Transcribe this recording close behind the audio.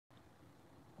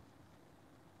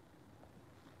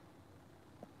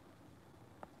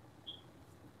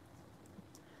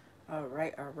All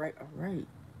right, all right, all right.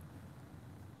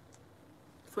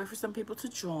 Let's wait for some people to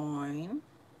join.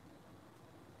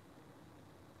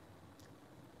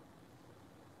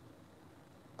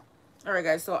 All right,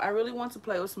 guys. So I really want to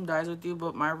play with some dies with you,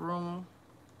 but my room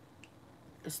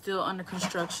is still under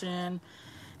construction,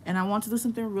 and I want to do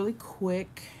something really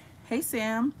quick. Hey,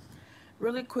 Sam.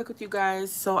 Really quick with you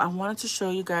guys. So I wanted to show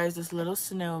you guys this little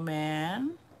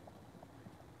snowman.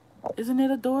 Isn't it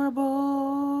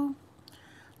adorable?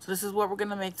 So this is what we're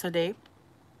gonna make today.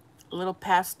 A little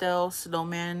pastel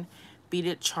snowman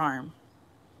beaded charm.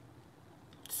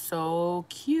 So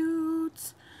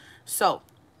cute. So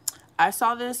I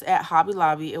saw this at Hobby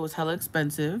Lobby. It was hella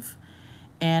expensive.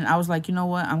 And I was like, you know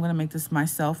what? I'm going to make this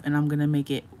myself and I'm going to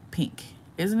make it pink.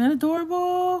 Isn't it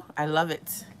adorable? I love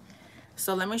it.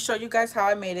 So let me show you guys how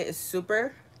I made it. It's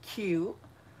super cute.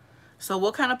 So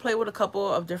we'll kind of play with a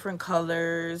couple of different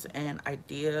colors and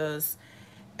ideas.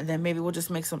 And then maybe we'll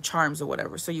just make some charms or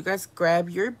whatever. So you guys grab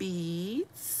your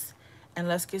beads and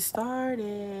let's get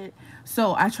started.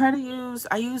 So I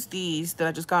use these that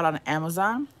I just got on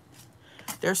Amazon.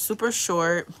 They're super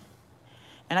short.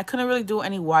 And I couldn't really do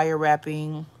any wire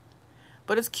wrapping.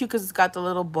 But it's cute because it's got the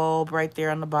little bulb right there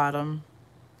on the bottom.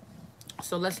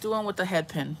 So let's do one with the head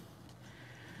pin.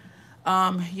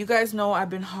 You guys know I've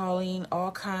been hauling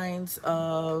all kinds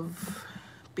of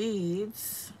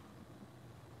beads.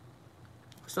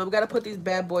 So we got to put these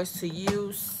bad boys to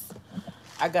use.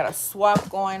 I got a swap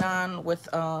going on with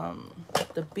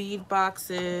the bead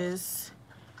boxes.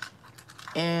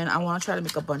 And I want to try to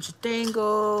make a bunch of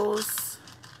dangles.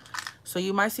 So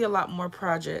you might see a lot more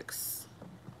projects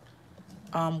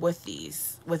with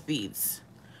beads.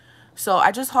 So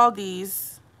I just hauled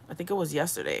these, I think it was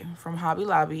yesterday, from Hobby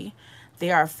Lobby.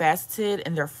 They are faceted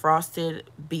and they're frosted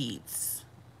beads.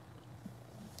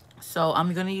 So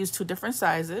I'm going to use 2 different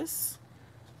sizes.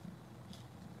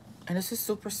 And this is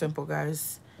super simple,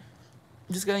 guys.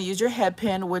 I'm just going to use your head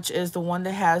pin, which is the one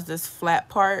that has this flat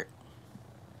part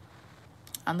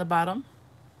on the bottom.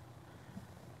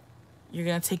 You're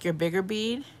going to take your bigger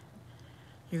bead.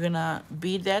 You're going to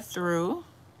bead that through.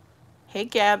 Hey,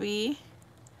 Gabby.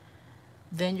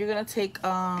 Then you're going to take,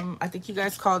 I think you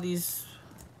guys call these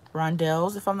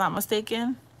rondelles, if I'm not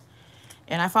mistaken.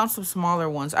 And I found some smaller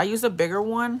ones. I used a bigger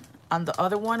one on the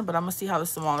other one, but I'm going to see how the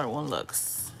smaller one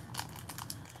looks.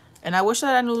 And I wish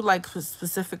that I knew, like,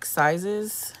 specific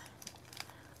sizes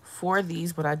for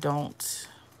these, but I don't.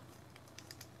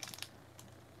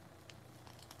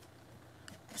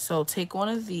 So take one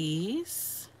of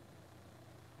these.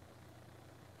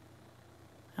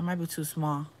 That might be too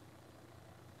small.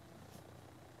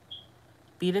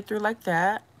 Bead it through like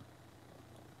that.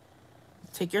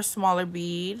 Take your smaller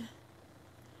bead.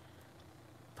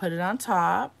 Put it on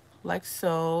top, like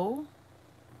so.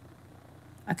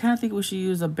 I kind of think we should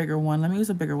use a bigger one. Let me use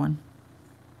a bigger one.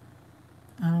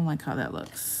 I don't like how that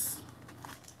looks.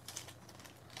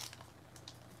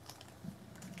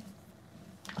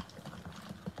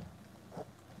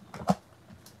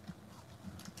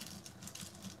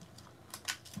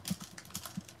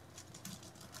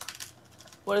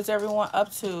 What is everyone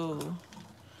up to?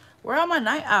 Where are my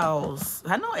night owls?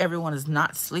 I know everyone is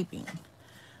not sleeping.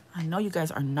 I know you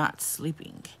guys are not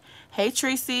sleeping. Hey,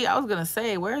 Tracy, I was going to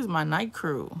say, where's my night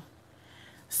crew?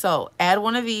 So add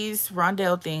one of these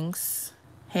rondelle things.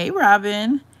 Hey,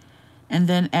 Robin. And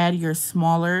then add your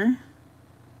smaller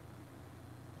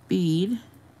bead.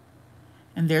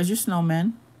 And there's your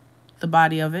snowman, the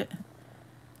body of it.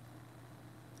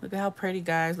 Look at how pretty,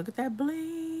 guys. Look at that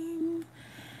bling.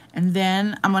 And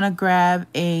then I'm going to grab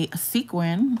a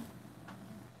sequin.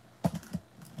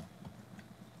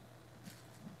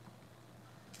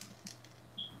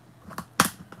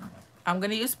 I'm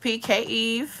going to use PK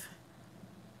Eve.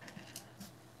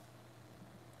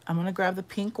 I'm going to grab the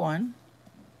pink one.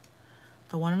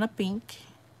 The one in the pink.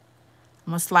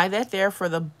 I'm going to slide that there for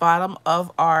the bottom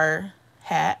of our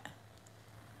hat.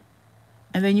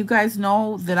 And then you guys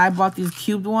know that I bought these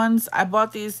cubed ones. I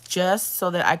bought these just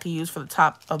so that I could use for the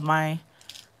top of my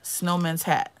snowman's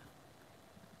hat.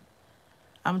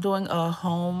 I'm doing a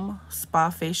home spa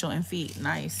facial and feet.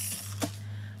 Nice.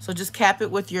 So just cap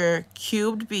it with your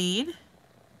cubed bead.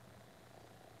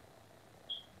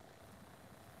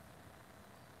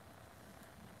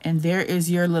 And there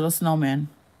is your little snowman.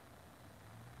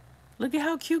 Look at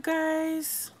how cute,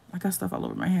 guys. I got stuff all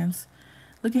over my hands.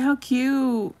 Look at how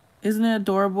cute. Isn't it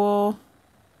adorable?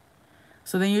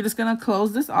 So then you're just going to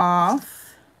close this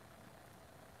off.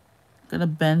 Going to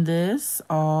bend this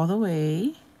all the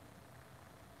way.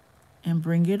 And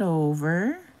bring it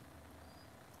over.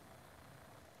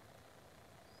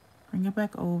 Bring it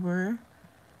back over.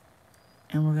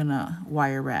 And we're gonna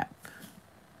wire wrap.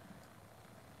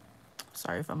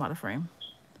 Sorry if I'm out of frame.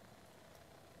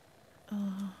 Let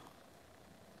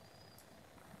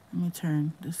me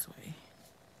turn this way.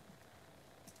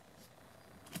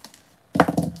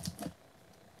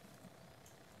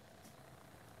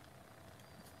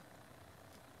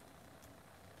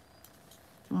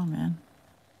 Come on, man.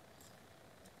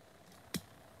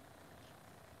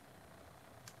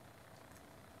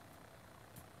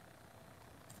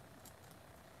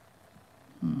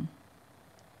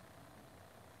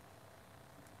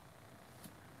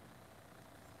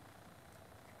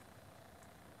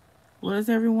 What is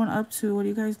everyone up to? What are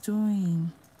you guys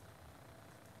doing?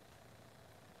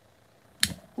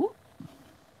 Ooh.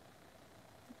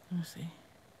 Let me see.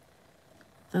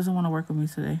 Doesn't want to work with me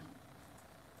today.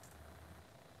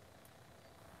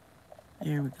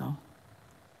 There we go.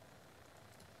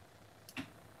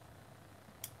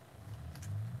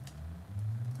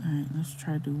 All right, let's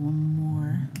try to do one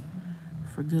more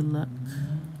for good luck.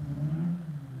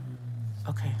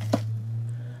 Okay.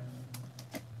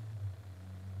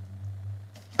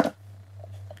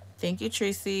 Thank you,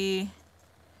 Tracy.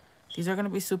 These are going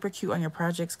to be super cute on your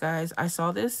projects, guys. I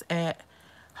saw this at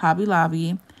Hobby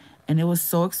Lobby, and it was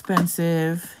so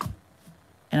expensive,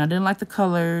 and I didn't like the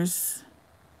colors.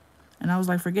 And I was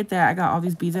like, forget that. I got all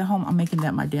these beads at home. I'm making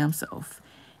that my damn self.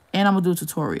 And I'm going to do a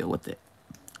tutorial with it.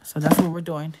 So that's what we're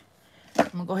doing. I'm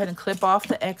going to go ahead and clip off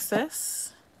the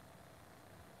excess.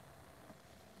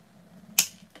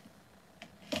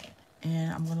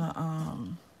 And I'm going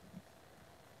to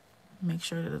make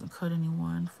sure that it doesn't cut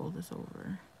anyone. Fold this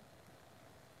over.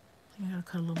 I think I got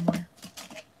to cut a little more.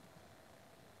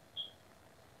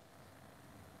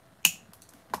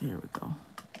 There we go.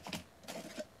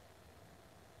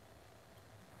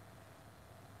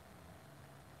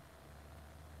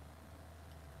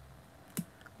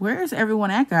 Where is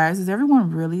everyone at, guys? Is everyone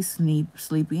really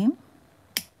sleeping?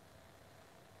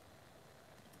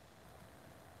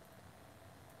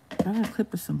 I gotta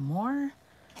clip it some more.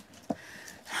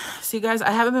 See, guys, I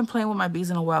haven't been playing with my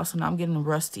beads in a while, so now I'm getting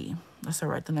rusty. That's all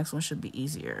right. The next one should be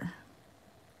easier.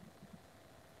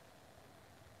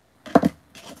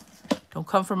 Don't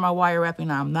come for my wire wrapping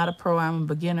now. I'm not a pro. I'm a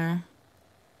beginner.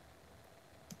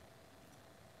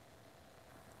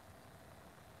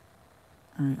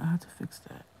 All right, I'll have to fix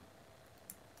that.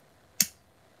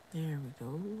 There we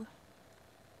go.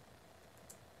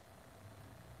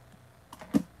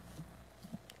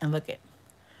 And look it.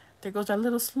 There goes our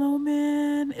little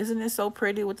snowman. Isn't it so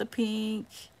pretty with the pink?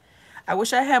 I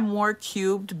wish I had more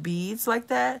cubed beads like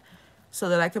that so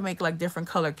that I could make like different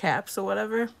color caps or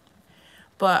whatever.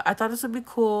 But I thought this would be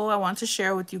cool. I want to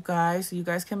share with you guys so you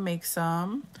guys can make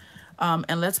some.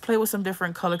 And let's play with some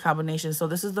different color combinations. So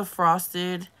this is the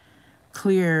frosted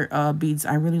clear beads.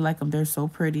 I really like them. They're so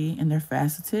pretty and they're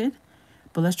faceted.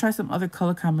 But let's try some other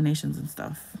color combinations and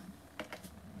stuff.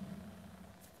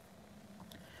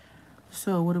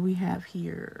 So what do we have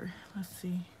here? Let's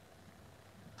see.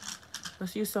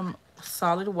 Let's use some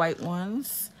solid white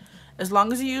ones. As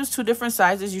long as you use 2 different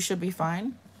sizes, you should be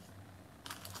fine.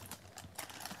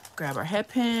 Grab our head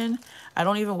pin. I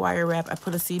don't even wire wrap. I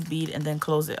put a seed bead and then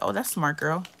close it. Oh, that's smart,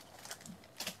 girl.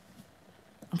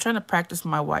 I'm trying to practice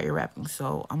my wire wrapping,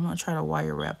 so I'm going to try to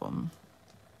wire wrap them.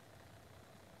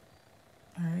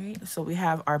 All right, so we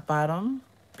have our bottom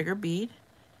bigger bead.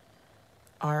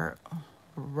 Our,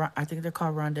 I think they're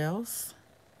called rondelles.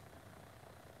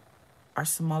 Our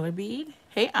smaller bead.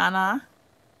 Hey, Anna.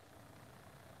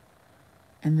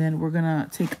 And then we're going to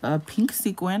take a pink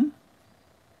sequin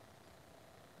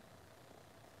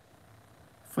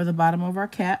for the bottom of our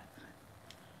cap.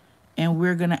 And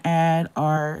we're going to add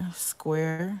our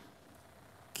square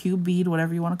cube bead,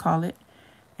 whatever you want to call it.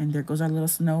 And there goes our little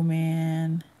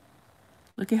snowman.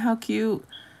 Look at how cute.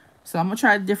 So I'm going to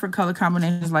try different color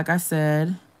combinations, like I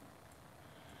said.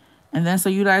 And then so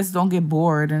you guys don't get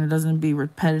bored and it doesn't be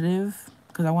repetitive,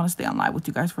 because I want to stay on live with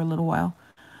you guys for a little while.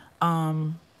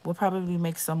 We'll probably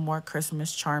make some more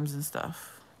Christmas charms and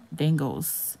stuff.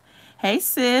 Dangles. Hey,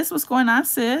 sis. What's going on,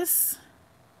 sis?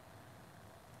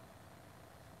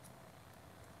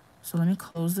 So let me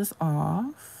close this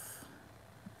off.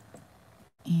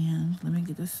 And let me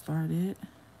get this started.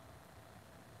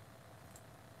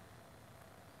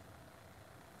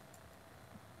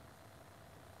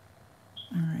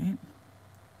 All right.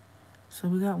 So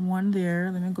we got one there.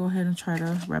 Let me go ahead and try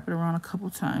to wrap it around a couple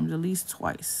times, at least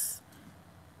twice.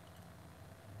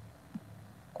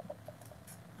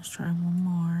 Let's try one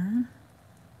more.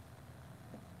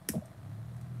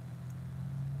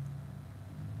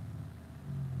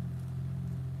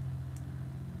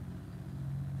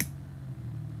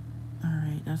 All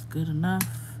right, that's good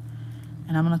enough.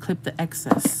 And I'm going to clip the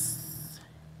excess.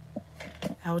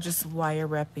 I was just wire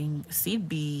wrapping seed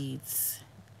beads.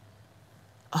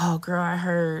 Oh, girl, I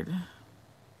heard.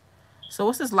 So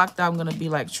what's this lockdown going to be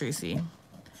like, Tracy?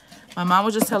 My mom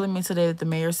was just telling me today that the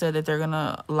mayor said that they're going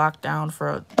to lock down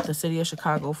for the city of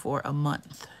Chicago for a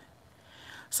month.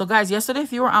 So, guys, yesterday,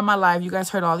 if you were on my live, you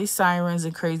guys heard all these sirens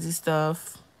and crazy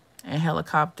stuff and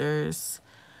helicopters.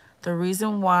 The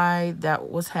reason why that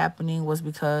was happening was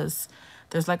because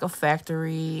there's like a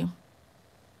factory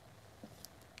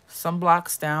some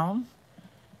blocks down,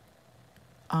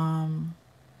 a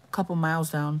couple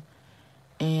miles down,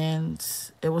 and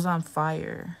it was on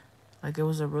fire. Like, it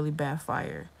was a really bad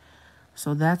fire.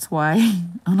 So that's why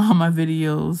on all my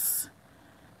videos,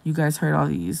 you guys heard all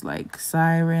these like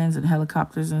sirens and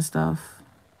helicopters and stuff.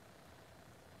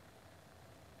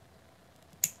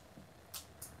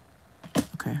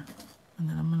 Okay. And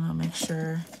then I'm gonna make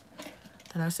sure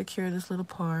that I secure this little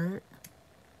part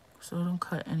so it don't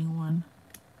cut anyone.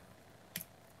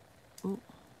 Ooh.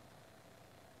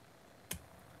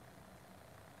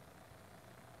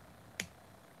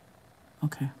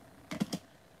 Okay.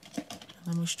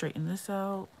 Let me straighten this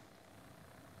out.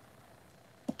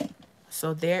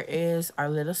 So there is our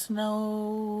little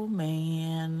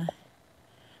snowman.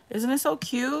 Isn't it so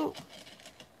cute?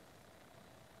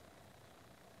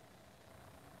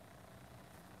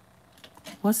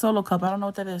 What Solo Cup? I don't know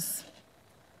what that is.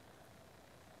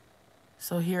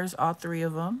 So here's all three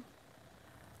of them.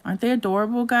 Aren't they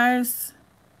adorable, guys?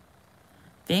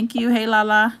 Thank you. Hey,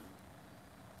 Lala.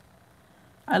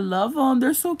 I love them.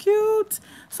 They're so cute.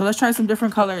 So let's try some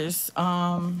different colors.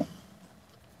 I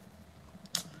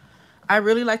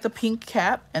really like the pink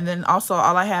cap. And then also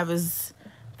all I have is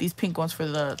these pink ones for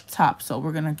the top. So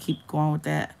we're going to keep going with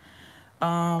that.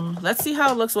 Let's see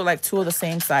how it looks with like two of the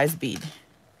same size bead.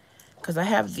 Because I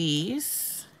have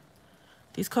these.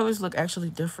 These colors look actually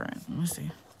different. Let me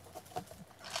see.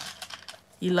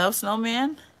 You love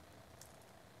snowman?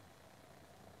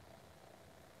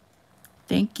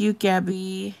 Thank you,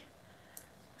 Gabby.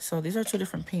 So these are two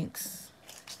different pinks.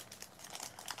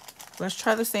 Let's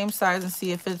try the same size and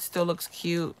see if it still looks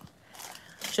cute.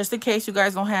 Just in case you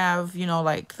guys don't have, you know,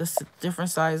 like the different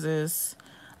sizes.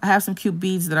 I have some cute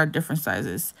beads that are different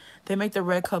sizes. They make the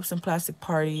red cups in Plastic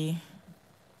Party.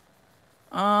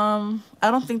 I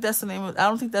don't think that's the name of, I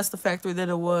don't think that's the factory that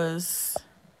it was.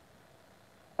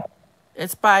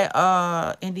 It's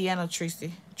by Indiana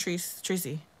Tracy.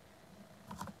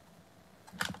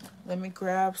 Let me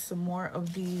grab some more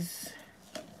of these.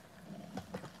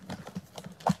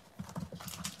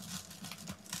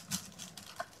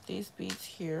 These beads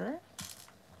here.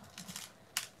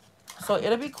 So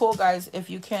it'll be cool, guys, if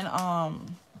you can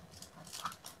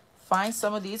find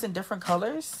some of these in different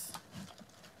colors.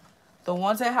 The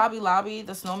ones at Hobby Lobby,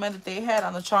 the snowman that they had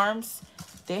on the charms,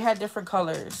 they had different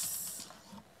colors.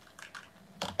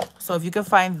 So if you can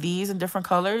find these in different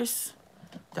colors,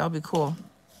 that would be cool.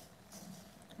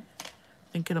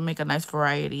 I think it'll make a nice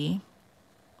variety.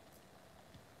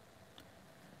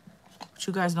 But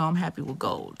you guys know I'm happy with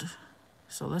gold.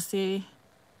 So let's see.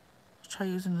 Let's try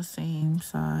using the same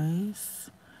size.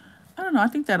 I don't know. I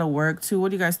think that'll work too. What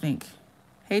do you guys think?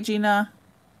 Hey, Gina.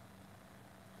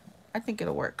 I think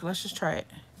it'll work. Let's just try it.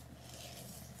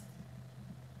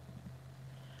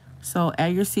 So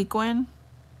add your sequin.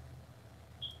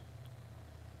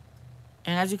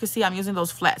 And as you can see, I'm using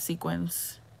those flat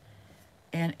sequins.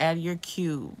 And add your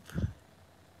cube.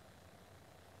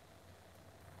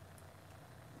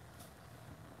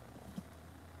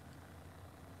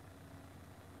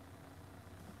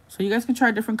 So you guys can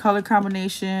try different color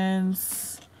combinations.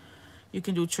 You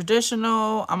can do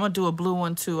traditional. I'm going to do a blue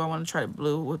one too. I want to try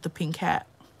blue with the pink hat.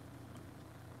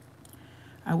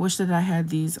 I wish that I had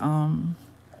these, I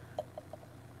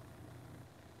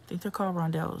think they're called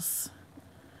rondelles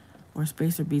or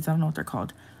spacer beads. I don't know what they're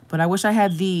called. But I wish I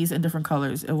had these in different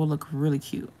colors. It will look really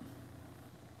cute.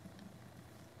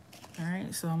 All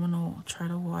right, so I'm going to try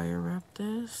to wire wrap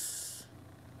this.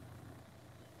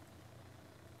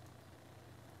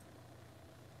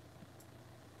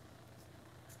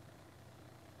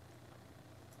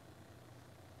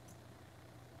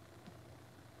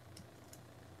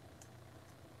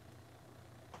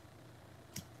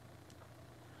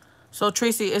 So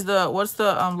Tracy, what's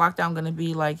the lockdown gonna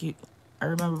be like? I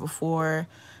remember before,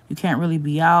 you can't really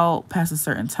be out past a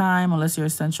certain time unless you're an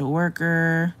essential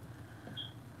worker.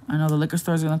 I know the liquor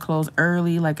stores are gonna close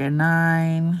early, like at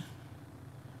 9.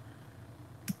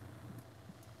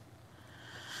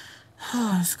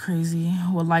 It's crazy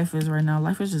what life is right now.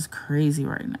 Life is just crazy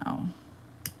right now.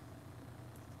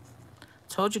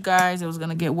 Told you guys it was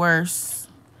gonna get worse.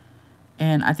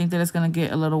 And I think that it's going to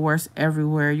get a little worse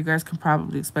everywhere. You guys can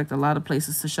probably expect a lot of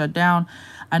places to shut down.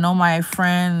 I know my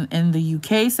friend in the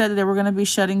UK said that they were going to be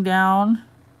shutting down.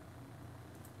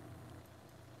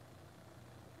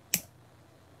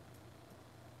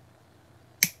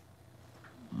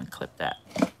 Let me clip that.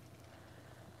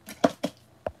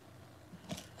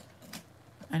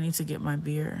 I need to get my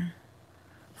beer.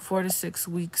 4 to 6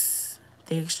 weeks.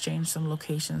 They exchanged some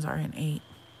locations, are in 8.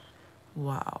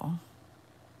 Wow.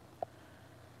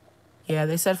 Yeah,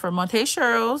 they said for a month. Hey,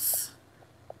 Cheryl's.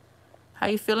 How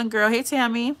you feeling, girl? Hey,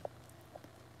 Tammy.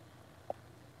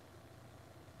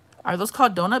 Are those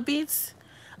called donut beads?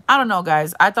 I don't know,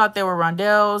 guys. I thought they were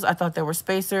rondelles. I thought they were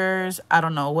spacers. I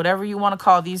don't know. Whatever you want to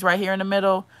call these right here in the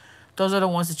middle, those are the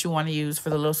ones that you want to use for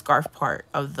the little scarf part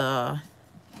of the...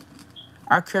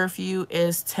 Our curfew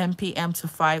is 10 p.m. to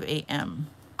 5 a.m.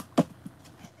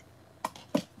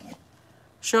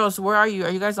 Cheryl's, where are you? Are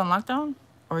you guys on lockdown?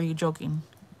 Or are you joking?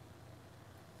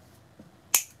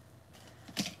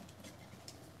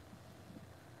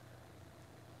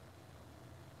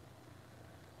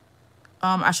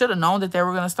 I should have known that they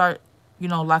were going to start, you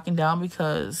know, locking down,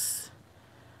 because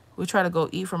we tried to go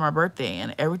eat for my birthday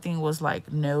and everything was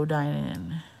like no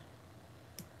dining.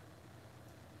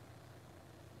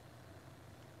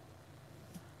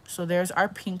 So there's our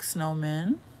pink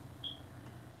snowman.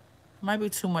 Might be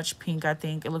too much pink, I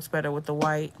think. It looks better with the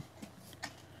white.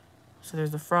 So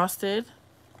there's the frosted.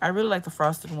 I really like the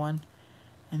frosted one.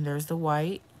 And there's the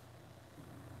white.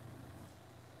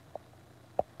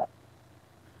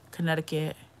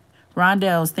 Connecticut.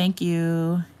 Rondelles, thank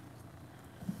you.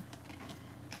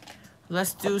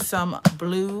 Let's do some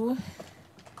blue.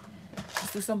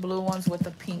 Let's do some blue ones with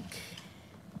the pink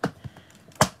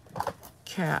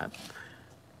cap.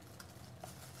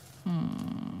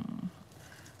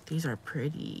 These are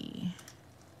pretty.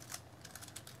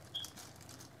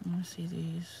 Let me see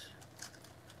these.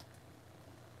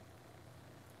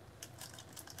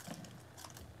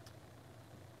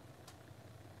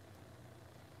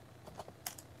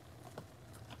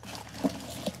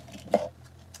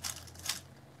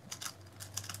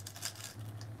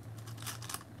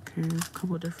 Okay, there's a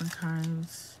couple different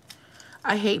kinds.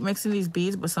 I hate mixing these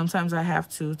beads, but sometimes I have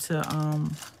to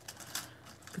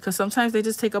because sometimes they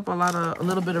just take up a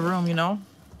little bit of room, you know.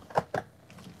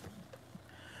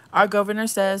 Our governor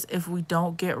says if we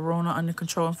don't get Rona under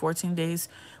control in 14 days,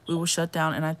 we will shut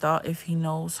down. And I thought if he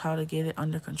knows how to get it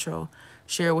under control,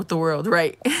 share it with the world,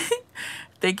 right?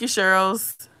 Thank you,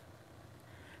 Cheryl's.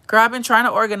 Girl, I've been trying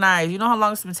to organize. You know how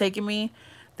long it's been taking me?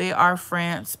 They are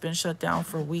France, been shut down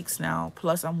for weeks now.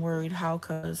 Plus, I'm worried how,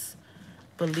 because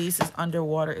Belize is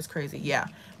underwater. It's crazy. Yeah,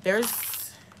 there's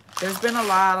been a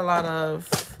lot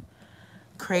of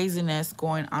craziness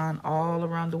going on all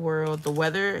around the world. The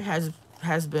weather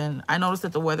has been, I noticed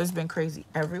that the weather's been crazy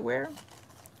everywhere.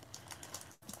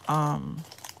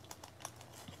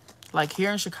 Like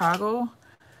here in Chicago,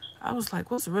 I was like,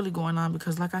 what's really going on?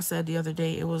 Because like I said the other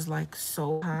day, it was like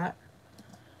so hot,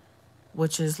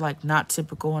 which is like not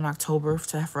typical in October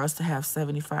for us to have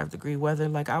 75-degree weather.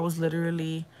 Like I was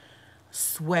literally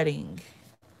sweating.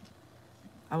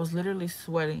 I was literally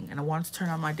sweating and I wanted to turn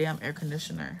on my damn air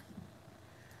conditioner.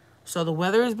 So the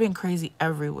weather has been crazy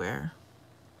everywhere.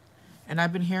 And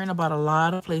I've been hearing about a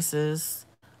lot of places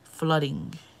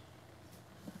flooding.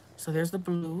 So there's the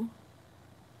blue.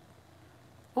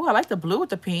 Oh, I like the blue with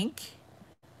the pink.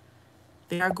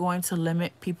 They are going to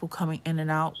limit people coming in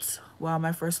and out. Wow,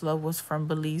 my first love was from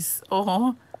Belize.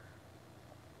 Oh.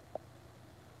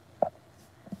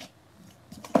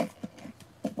 I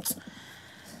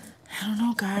don't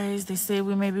know, guys. They say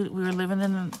we were living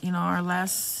in, you know, our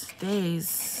last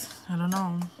days. I don't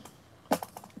know.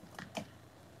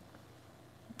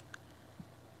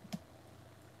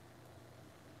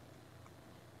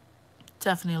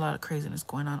 Definitely a lot of craziness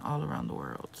going on all around the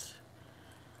world.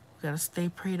 We gotta stay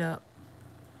prayed up.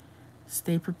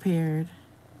 Stay prepared.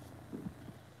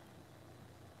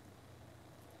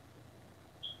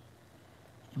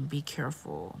 And be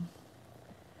careful.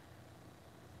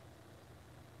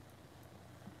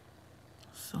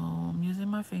 So I'm using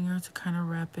my finger to kind of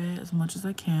wrap it as much as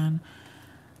I can.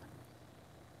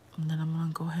 And then I'm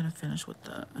gonna go ahead and finish with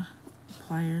the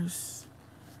pliers.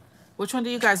 Which one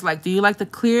do you guys like? Do you like the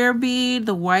clear bead,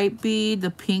 the white bead, the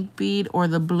pink bead, or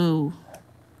the blue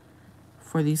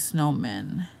for these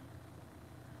snowmen?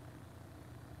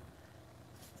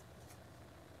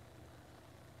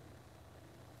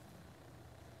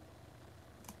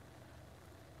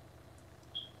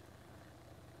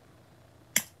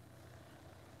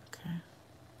 Okay.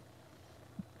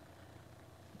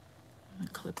 I'm gonna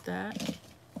clip that.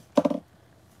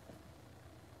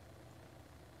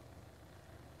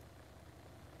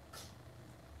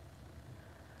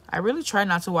 I really try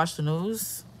not to watch the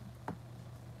news.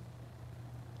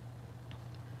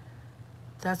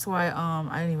 That's why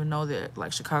I didn't even know that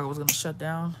like Chicago was gonna shut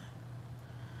down,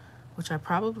 which I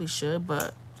probably should,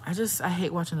 but I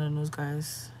hate watching the news,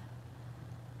 guys.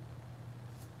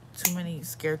 Too many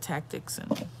scare tactics.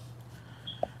 And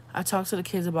I talked to the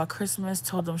kids about Christmas,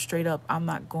 told them straight up, I'm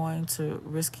not going to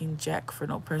risking jack for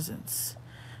no presents.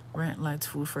 Rent, lights,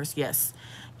 food first. Yes.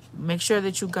 Make sure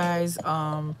that you guys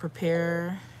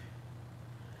prepare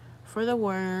for the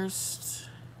worst.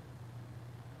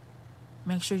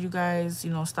 Make sure you guys,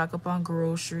 you know, stock up on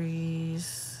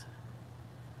groceries.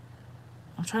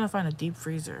 I'm trying to find a deep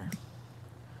freezer.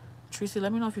 Tracy,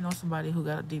 let me know if you know somebody who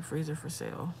got a deep freezer for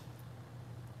sale.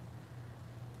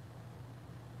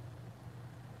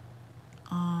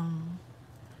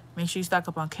 Make sure you stock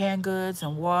up on canned goods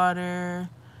and water,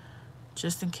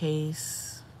 just in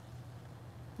case.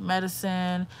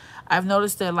 Medicine. I've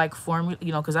noticed that like formula,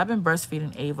 you know, because I've been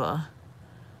breastfeeding Ava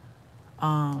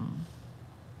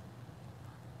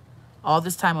all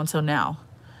this time until now.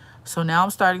 So now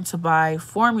I'm starting to buy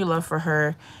formula for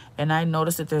her, and I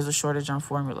noticed that there's a shortage on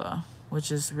formula,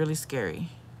 which is really scary.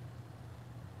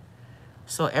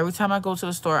 So every time I go to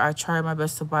the store, I try my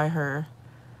best to buy her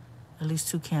at least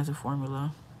 2 cans of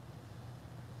formula.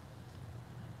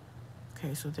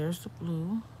 Okay, so there's the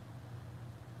blue.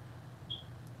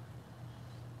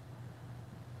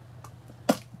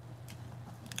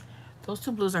 Those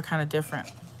 2 blues are kind of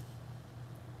different.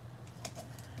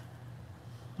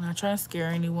 I'm not trying to scare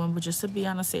anyone, but just to be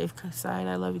on the safe side.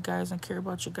 I love you guys. I care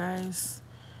about you guys.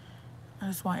 I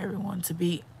just want everyone to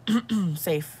be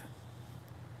safe.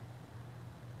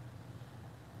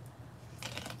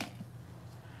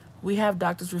 We have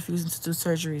doctors refusing to do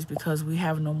surgeries because we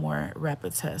have no more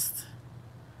rapid tests.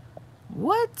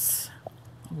 What?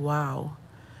 Wow.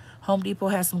 Home Depot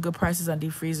has some good prices on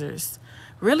deep freezers.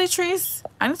 Really, Trees?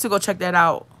 I need to go check that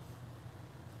out.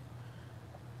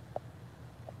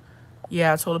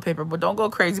 Yeah, toilet paper, but don't go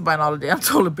crazy buying all the damn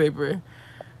toilet paper.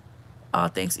 Oh,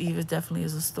 thanks, Eve. It definitely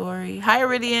is a story. Hi,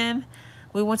 Iridian.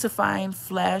 We went to find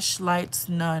flashlights.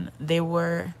 None. They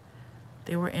were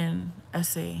in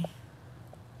SA.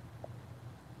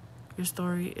 Your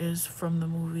story is from the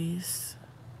movies.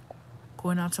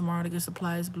 Going out tomorrow to get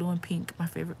supplies. Blue and pink, my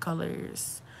favorite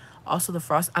colors. Also the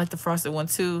frost. I like the frosted one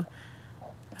too.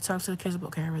 I talked to the kids about.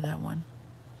 Okay, I read that one.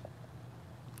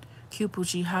 Cute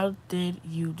Poochie, how did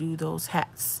you do those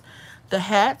hats? The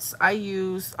hats I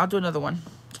use. I'll do another one.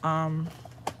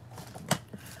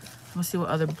 Let's see what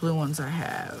other blue ones I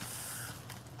have.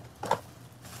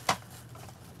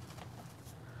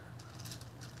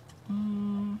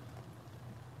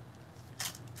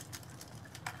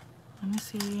 Let me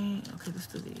see. Okay, let's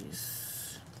do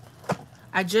these.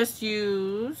 I just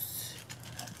used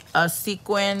a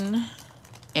sequin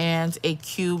and a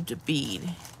cubed bead.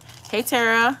 Hey,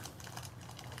 Tara.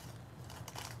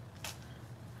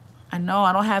 I know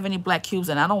I don't have any black cubes,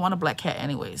 and I don't want a black cat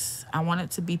anyways. I want it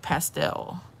to be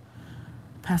pastel.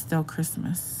 Pastel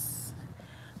Christmas.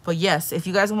 But yes, if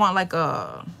you guys want like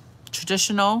a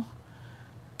traditional,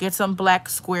 get some black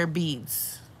square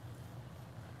beads.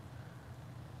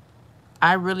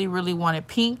 I really, really wanted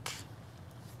pink.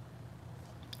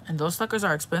 And those suckers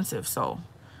are expensive, so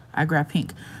I grabbed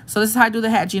pink. So this is how I do the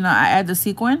hat, Gina. I add the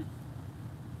sequin.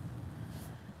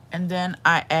 And then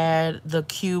I add the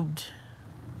cubed,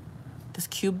 this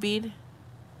cube bead.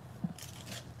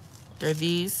 They're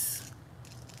these.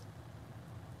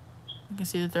 You can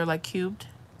see that they're like cubed.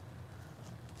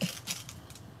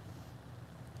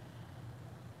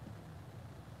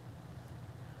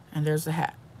 And there's the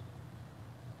hat.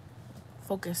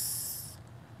 Focus.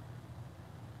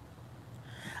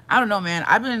 I don't know, man.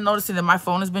 I've been noticing that my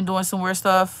phone has been doing some weird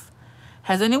stuff.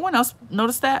 Has anyone else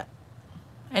noticed that?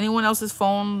 Anyone else's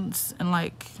phones and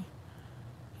like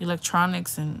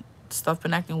electronics and stuff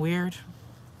been acting weird?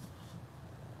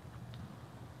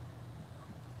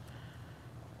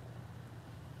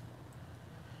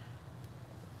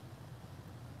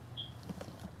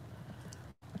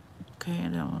 Okay,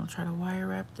 and then I'm gonna try to wire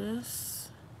wrap this.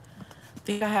 I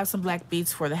think I have some black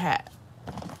beads for the hat.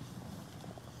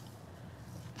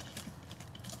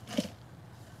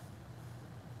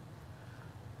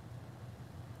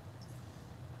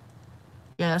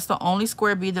 Yeah, that's the only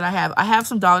square bead that I have. I have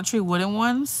some Dollar Tree wooden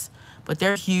ones, but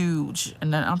they're huge,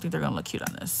 and I don't think they're gonna look cute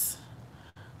on this.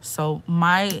 So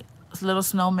my little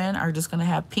snowmen are just gonna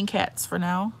have pink hats for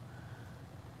now,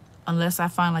 unless I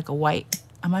find like a white.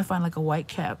 I might find like a white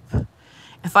cap.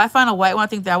 If I find a white one, I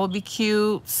think that would be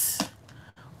cute,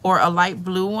 or a light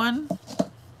blue one.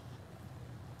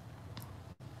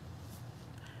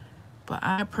 But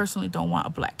I personally don't want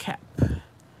a black cap.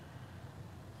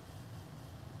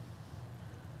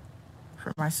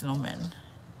 for my snowmen.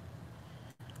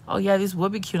 Oh yeah, these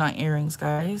would be cute on earrings,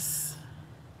 guys.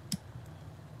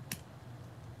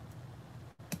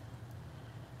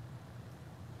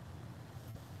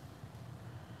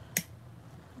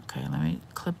 Okay, let me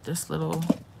clip this little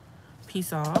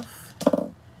piece off.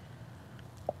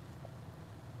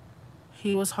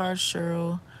 He was hard,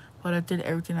 Cheryl, but I did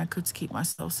everything I could to keep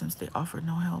myself since they offered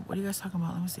no help. What are you guys talking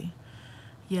about? Let me see.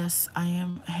 Yes, I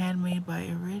am handmade by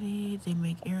Iridium. They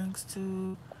make earrings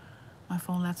too. My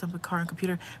phone, laptop, car, and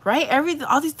computer. Right?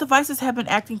 All these devices have been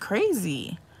acting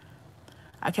crazy.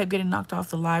 I kept getting knocked off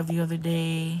the live the other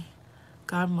day.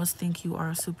 God must think you are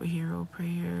a superhero.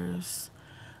 Prayers.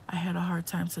 I had a hard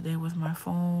time today with my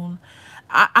phone.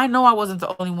 I know I wasn't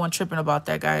the only one tripping about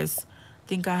that, guys.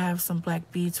 Think I have some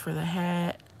black beads for the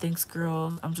hat. Thanks,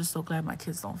 girls. I'm just so glad my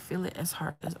kids don't feel it as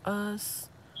hard as us.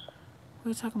 What are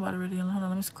you talking about already? Hold on,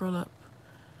 let me scroll up.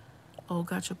 Oh,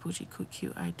 gotcha, Poochie.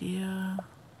 Cute idea.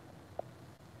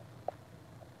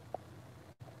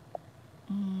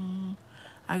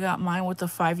 I got mine with a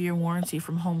 5-year warranty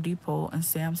from Home Depot, and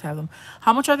Sam's have them.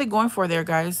 How much are they going for there,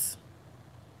 guys?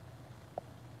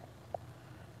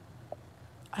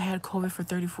 I had COVID for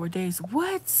 34 days.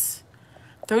 What?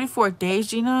 34 days,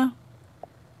 Gina?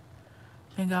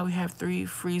 Thank God we have 3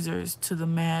 freezers to the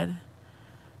mad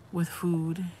with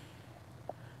food.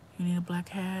 You need a black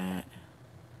hat.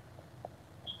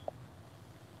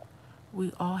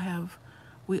 We all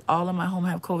in my home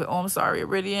have COVID. Oh, I'm sorry,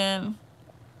 Iridium.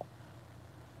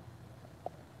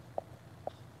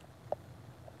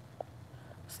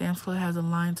 Sam's Club has a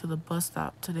line to the bus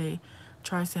stop today.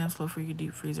 Try Sam's Club for your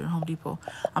deep freezer, Home Depot.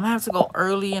 I'm gonna have to go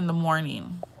early in the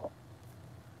morning.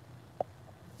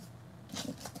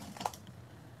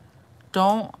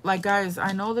 Don't, like, guys,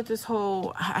 I know that this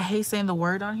whole, I hate saying the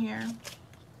word on here.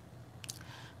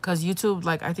 Because YouTube,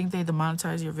 like, I think they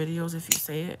demonetize your videos if you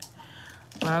say it.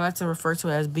 But I like to refer to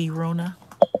it as B-Rona.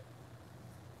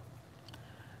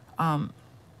 I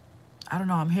don't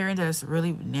know. I'm hearing that it's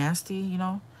really nasty, you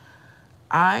know.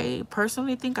 I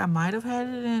personally think I might have had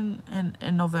it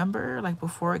in November, like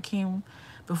before it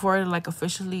like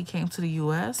officially came to the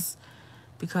US,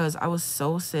 because I was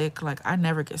so sick. Like, I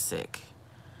never get sick.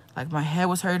 Like, my head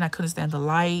was hurting. I couldn't stand the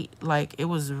light. Like, it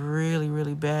was really,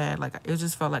 really bad. Like, it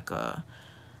just felt like a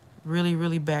really,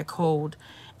 really bad cold.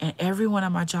 And everyone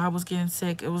at my job was getting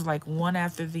sick. It was like one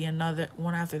after the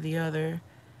other.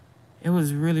 It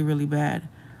was really, really bad.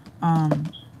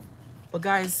 But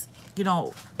guys, you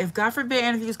know, if God forbid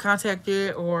any of you is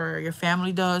contacted or your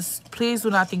family does, please do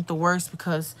not think the worst,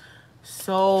 because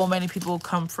so many people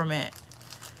come from it.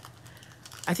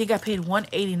 I think I paid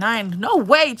 $189. No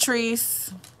way,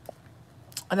 Trees.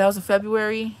 Oh, that was in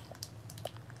February.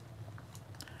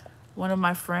 One of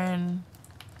my friends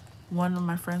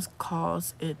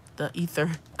calls it the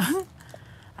ether.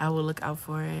 I will look out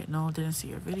for it. No, didn't see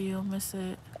your video. Miss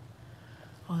it.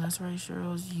 Oh, that's right,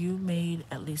 Cheryl. You made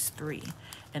at least 3.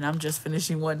 And I'm just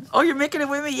finishing 1. Oh, you're making it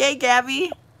with me. Yay,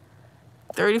 Gabby.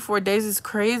 34 days is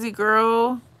crazy,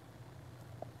 girl.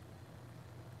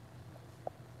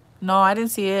 No, I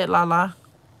didn't see it, Lala.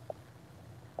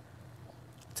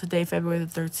 Today, February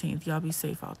the 13th. Y'all be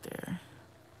safe out there.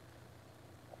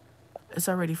 It's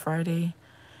already Friday.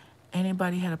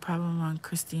 Anybody had a problem on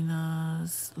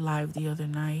Christina's live the other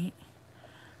night?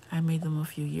 I made them a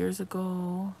few years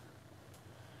ago.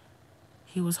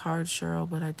 He was hard, Cheryl,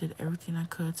 but I did everything I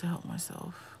could to help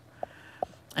myself.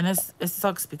 And it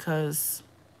sucks because,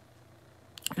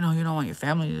 you know, you don't want your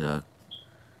family to,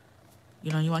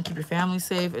 you know, you want to keep your family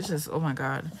safe. It's just, oh my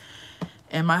God.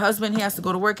 And my husband, he has to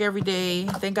go to work every day.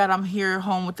 Thank God I'm here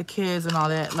home with the kids and all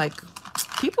that. Like,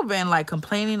 people been like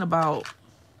complaining about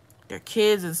their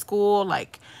kids in school.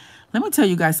 Like, let me tell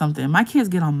you guys something. My kids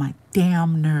get on my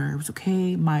damn nerves,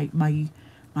 okay? My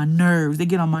nerves. They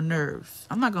get on my nerves.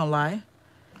 I'm not gonna lie.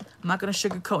 I'm not gonna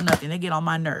sugarcoat nothing. They get on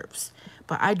my nerves.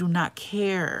 But I do not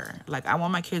care. Like, I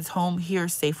want my kids home here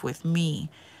safe with me.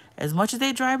 As much as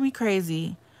they drive me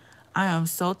crazy, I am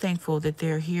so thankful that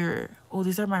they're here. Oh,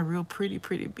 these are my real pretty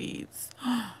beads.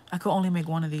 I could only make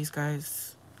 1 of these,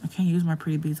 guys. I can't use my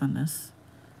pretty beads on this.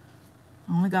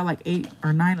 I only got like 8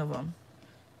 or 9 of them.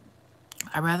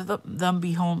 I'd rather them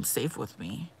be home safe with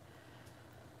me.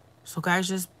 So, guys,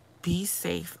 just be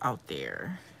safe out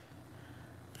there.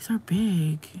 These are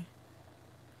big.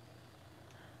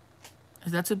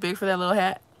 Is that too big for that little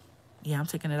hat? Yeah, I'm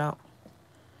taking it out.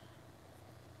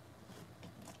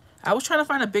 I was trying to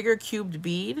find a bigger cubed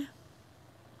bead.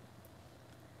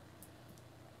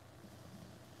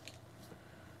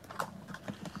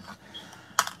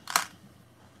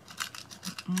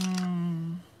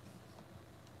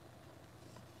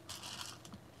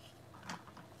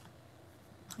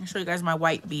 Show you guys my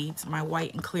white beads, my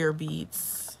white and clear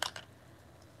beads.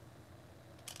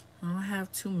 I don't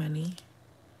have too many,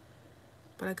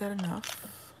 but I got enough.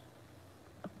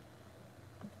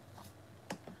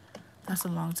 That's a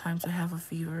long time to have a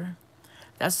fever.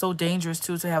 That's so dangerous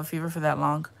too, to have a fever for that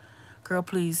long. Girl,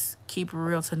 please keep it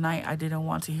real tonight. I didn't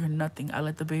want to hear nothing. I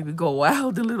let the baby go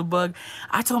wild, the little bug.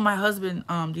 I told my husband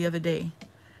the other day,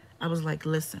 I was like,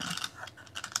 listen,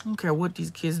 I don't care what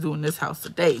these kids do in this house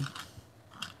today,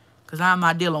 because I'm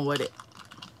not dealing with it.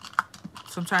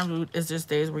 Sometimes it's just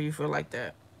days where you feel like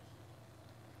that.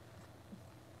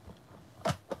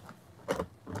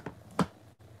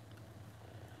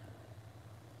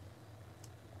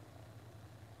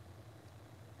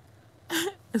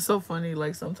 It's so funny.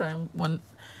 Like sometimes when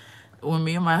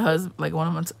me and my husband, like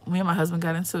me and my husband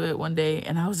got into it one day,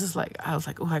 and I was like,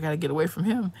 oh, I gotta get away from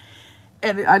him,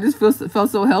 and I just felt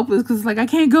so helpless because like I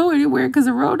can't go anywhere because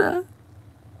of Rhoda.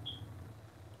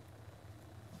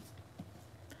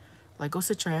 Like, go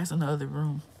sit your ass in the other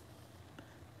room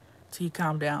till you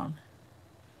calm down.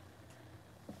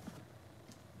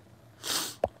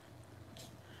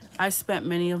 I spent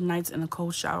many of nights in a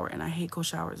cold shower, and I hate cold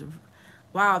showers.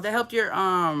 Wow, that helped your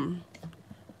in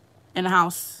the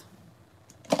house.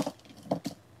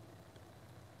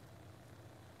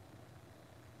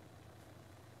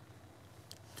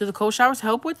 Do the cold showers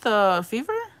help with the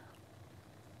fever?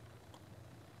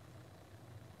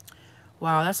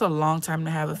 Wow, that's a long time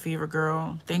to have a fever,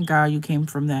 girl. Thank God you came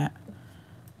from that.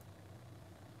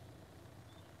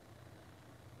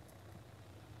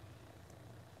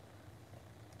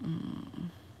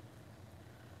 Come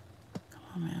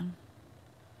on, man.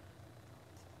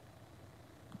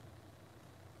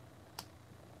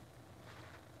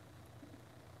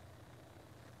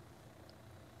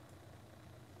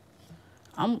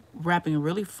 I'm rapping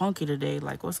really funky today.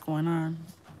 Like, what's going on?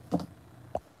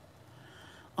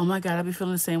 Oh my God, I be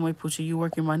feeling the same way, Poochie. You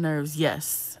working my nerves.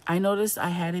 Yes. I noticed I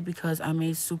had it because I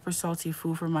made super salty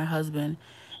food for my husband.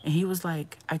 And he was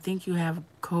like, I think you have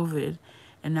COVID.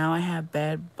 And now I have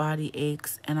bad body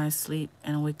aches. And I sleep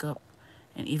and wake up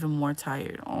and even more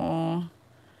tired. Oh.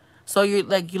 So you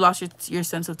lost your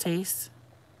sense of taste?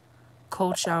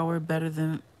 Cold shower better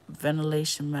than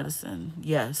ventilation medicine.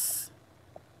 Yes.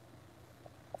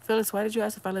 Phyllis, why did you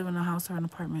ask if I live in a house or an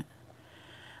apartment?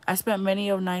 I spent many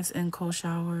of nights in cold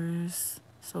showers.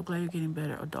 So glad you're getting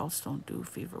better. Adults don't do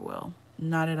fever well.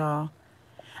 Not at all.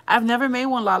 I've never made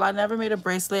one, Lala. I never made a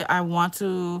bracelet. I want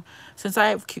to, since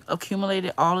I've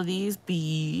accumulated all of these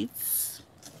beads,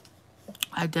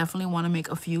 I definitely want to make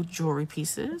a few jewelry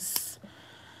pieces.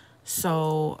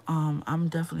 So I'm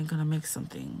definitely going to make some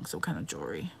kind of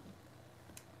jewelry.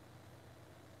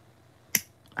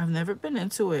 I've never been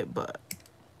into it, but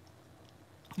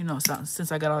you know,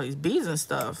 since I got all these beads and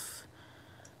stuff,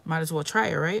 might as well try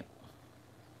it, right?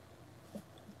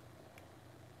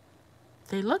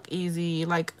 They look easy,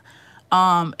 like,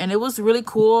 and it was really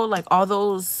cool. Like all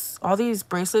these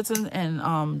bracelets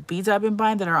and beads I've been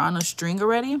buying that are on a string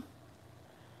already.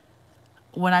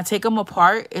 When I take them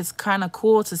apart, it's kind of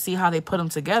cool to see how they put them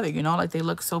together. You know, like they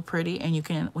look so pretty, and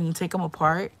when you take them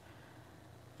apart,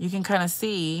 you can kind of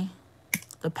see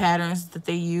the patterns that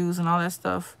they use and all that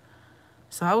stuff.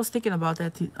 So I was thinking about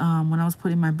that when I was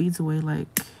putting my beads away, like,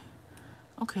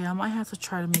 okay, I might have to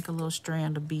try to make a little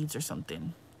strand of beads or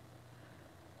something.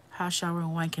 Hot shower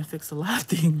and wine can fix a lot of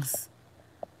things.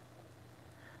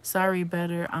 Sorry,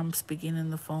 better. I'm speaking in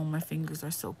the phone. My fingers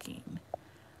are soaking.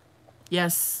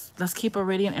 Yes, let's keep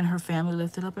Iridian and her family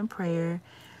lifted up in prayer,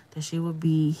 that she will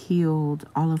be healed.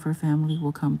 All of her family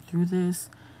will come through this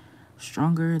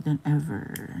stronger than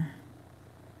ever.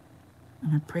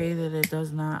 And I pray that it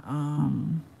does not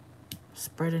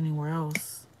spread anywhere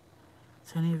else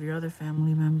to any of your other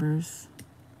family members.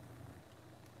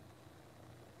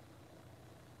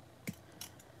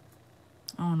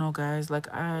 I don't know, guys.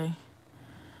 Like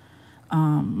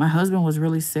my husband was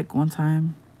really sick one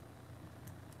time,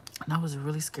 and I was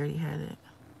really scared he had it.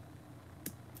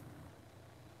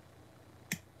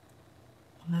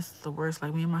 And that's the worst.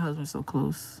 Like, me and my husband are so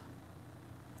close.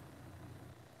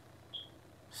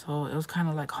 So it was kind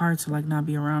of like hard to like not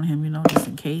be around him, you know, just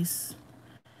in case.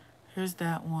 Here's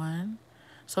that one.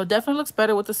 So it definitely looks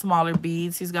better with the smaller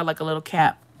beads. He's got like a little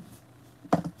cap.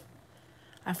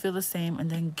 I feel the same, and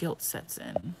then guilt sets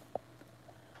in.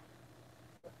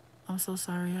 I'm so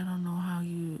sorry. I don't know how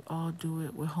you all do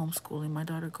it with homeschooling. My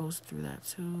daughter goes through that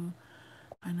too.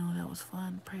 I know that was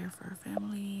fun. Prayer for her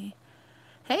family.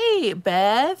 Hey,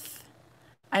 Beth.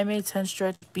 I made 10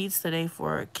 stretch beads today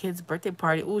for a kid's birthday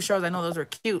party. Ooh, Charles, I know those were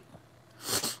cute.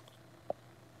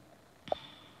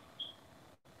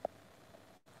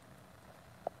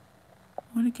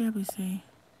 I want to did Gabby say?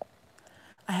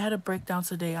 I had a breakdown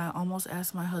today. I almost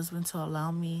asked my husband to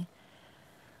allow me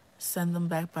send them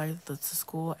back to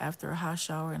school after a hot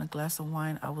shower and a glass of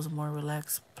wine. I was more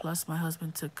relaxed. Plus, my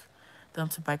husband took them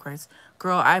to bike rides.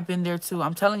 Girl, I've been there too.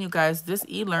 I'm telling you guys, this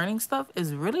e-learning stuff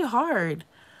is really hard.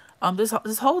 This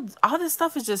whole all this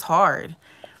stuff is just hard.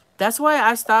 That's why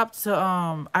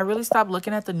I really stopped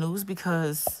looking at the news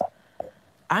because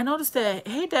I noticed that,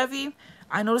 hey Devi,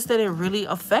 I noticed that it really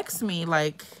affects me.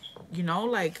 Like,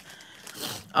 I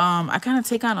kind of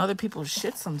take on other people's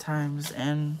shit sometimes,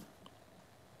 and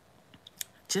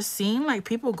just seeing like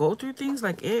people go through things,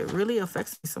 like it really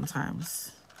affects me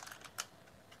sometimes.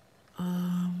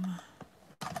 I'm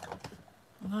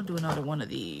gonna do another one of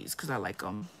these because I like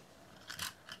them.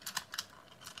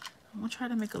 I'm gonna try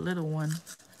to make a little one,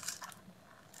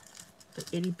 the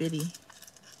itty bitty.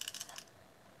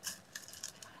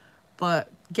 But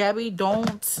Gabby,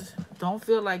 don't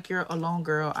feel like you're alone,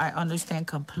 girl. I understand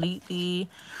completely.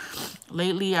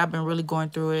 Lately, I've been really going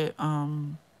through it.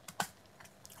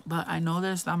 But I know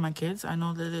that it's not my kids. I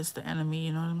know that it's the enemy,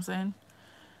 you know what I'm saying?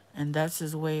 And that's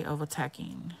his way of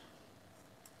attacking.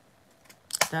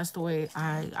 That's the way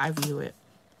I view it.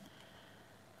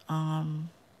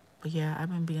 But yeah, I've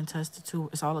been being tested too.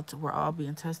 We're all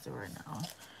being tested right now.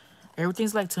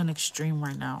 Everything's like to an extreme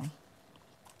right now.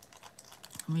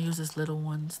 I'm gonna use these little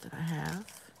ones that I have.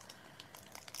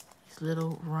 These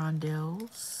little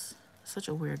rondelles. Such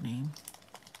a weird name.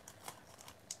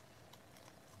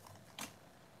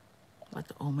 Like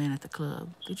the old man at the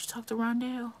club. Did you talk to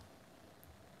Rondell?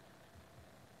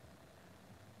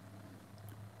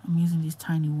 I'm using these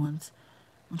tiny ones.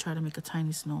 I'm gonna try to make a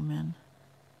tiny snowman.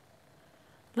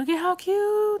 Look at how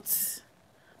cute.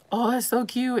 Oh, that's so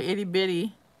cute, itty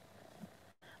bitty.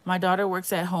 My daughter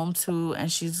works at home too,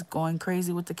 and she's going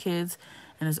crazy with the kids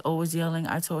and is always yelling.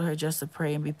 I told her just to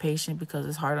pray and be patient because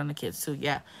it's hard on the kids too.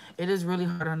 Yeah, it is really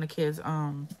hard on the kids.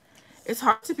 It's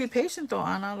hard to be patient though,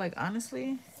 Anna. Like,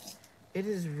 honestly, it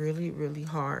is really, really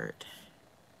hard.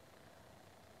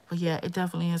 But yeah, it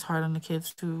definitely is hard on the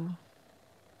kids too.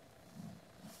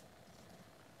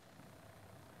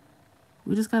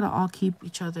 We just gotta all keep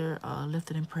each other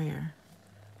lifted in prayer.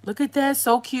 Look at that,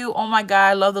 so cute. Oh my God,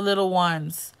 I love the little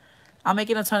ones. I'm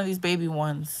making a ton of these baby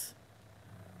ones.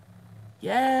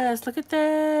 Yes, look at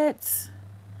that.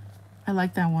 I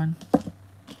like that one.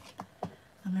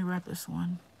 Let me wrap this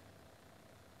one.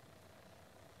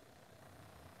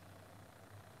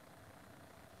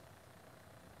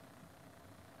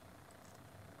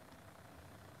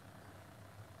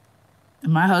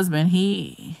 And my husband,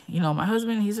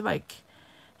 he's like,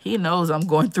 he knows I'm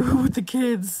going through it with the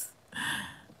kids.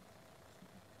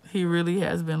 He really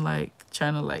has been like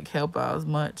trying to like help out as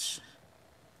much.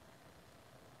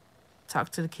 Talk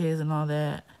to the kids and all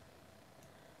that.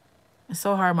 It's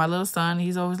so hard. My little son,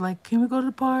 he's always like, can we go to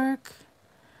the park?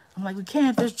 I'm like, we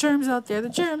can't. There's germs out there. The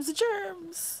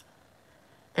germs.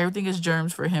 Everything is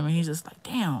germs for him. And he's just like,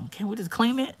 damn, can we just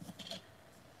clean it?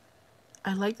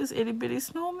 I like this itty bitty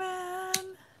snowman.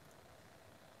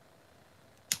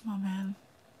 Come on, man.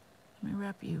 Let me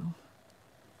wrap you.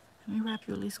 Let me wrap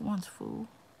you at least once, fool.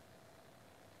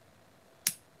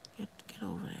 Get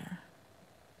over there.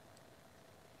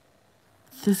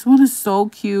 This one is so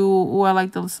cute. Oh, I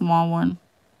like the small one.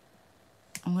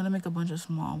 I'm gonna make a bunch of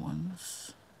small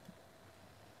ones.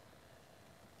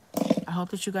 I hope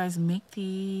that you guys make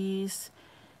these.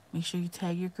 Make sure you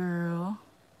tag your girl.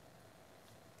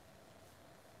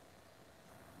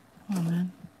 Come on,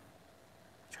 man.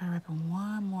 Try to wrap them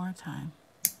one more time.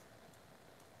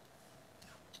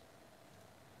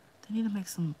 They need to make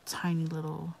some tiny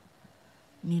little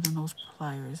needle nose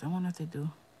pliers. I wonder if they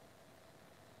do.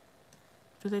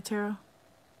 Do they, Tara?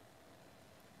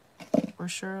 Or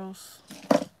Cheryl's?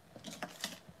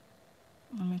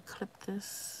 Let me clip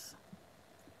this.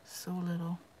 So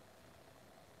little.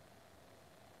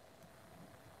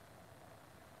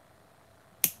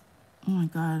 Oh my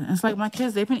God. It's like my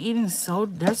kids, they've been eating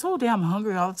they're so damn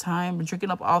hungry all the time and drinking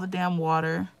up all the damn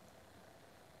water.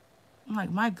 I'm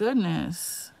like, my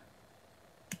goodness.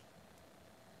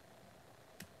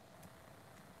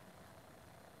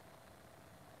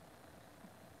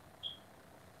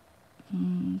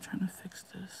 I'm trying to fix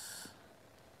this.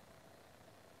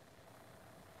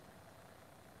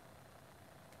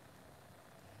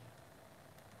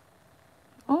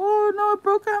 Oh no, it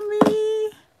broke on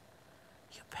me.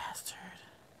 You bastard.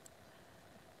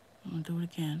 I'm gonna do it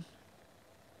again.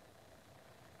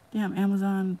 Damn,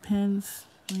 Amazon pins.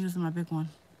 I'm using my big one.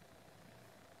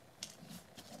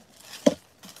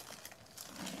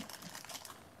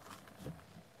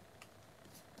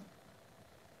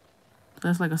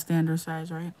 That's like a standard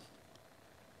size, right?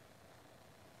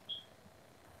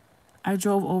 I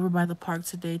drove over by the park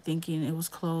today thinking it was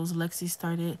closed. Lexi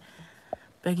started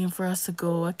begging for us to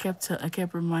go. I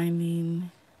kept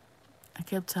reminding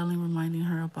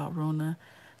her about Rona.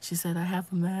 She said, I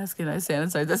have a mask and I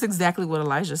sanitize. That's exactly what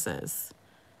Elijah says.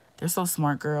 They're so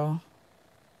smart, girl.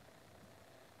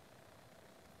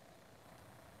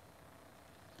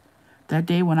 That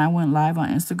day when I went live on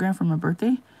Instagram for my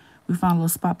birthday, we found a little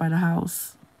spot by the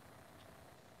house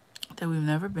that we've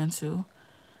never been to.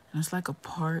 And it's like a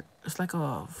park. It's like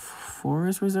a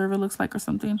forest reserve, it looks like, or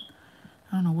something.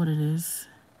 I don't know what it is.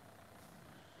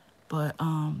 But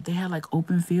they had like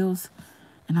open fields.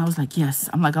 And I was like, yes.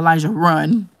 I'm like, Elijah,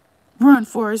 run. Run,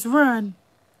 Forrest, run.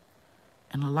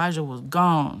 And Elijah was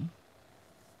gone.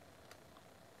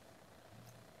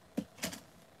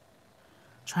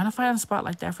 Trying to find a spot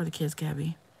like that for the kids,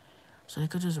 Gabby. So they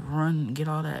could just run and get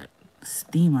all that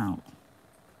steam out.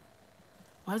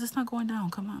 Why is this not going down?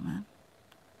 Come on, man.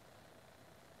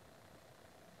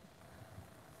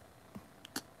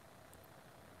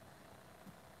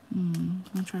 I'm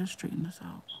gonna try to straighten this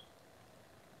out.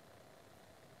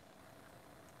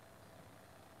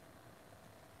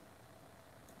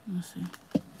 Let's see.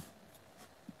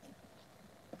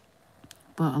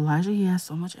 But Elijah, he has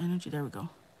so much energy. There we go.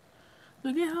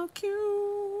 Look at how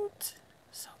cute.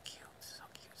 So cute, so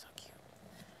cute, so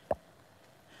cute.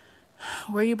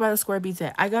 Where you buy the square beads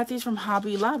at? I got these from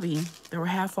Hobby Lobby. They were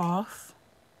half off.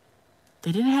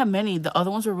 They didn't have many. The other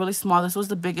ones were really small. This was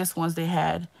the biggest ones they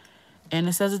had. And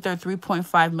it says that they're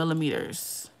 3.5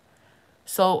 millimeters.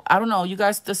 So, I don't know. You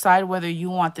guys decide whether you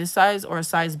want this size or a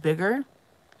size bigger.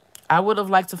 I would have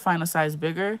liked to find a size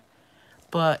bigger.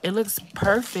 But it looks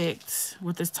perfect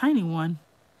with this tiny one.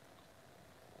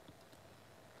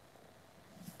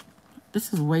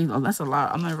 This is way, that's a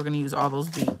lot. I'm never going to use all those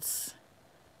beads.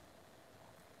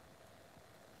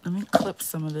 Let me clip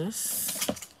some of this.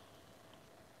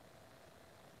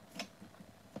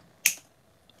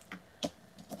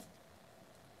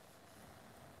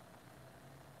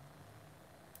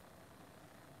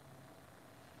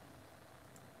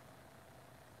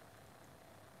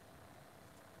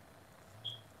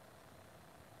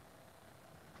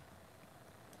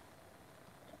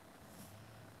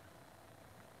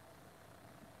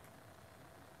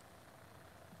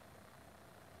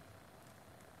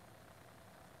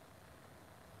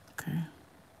 Okay.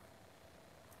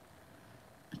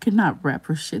 I cannot wrap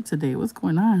her shit today. What's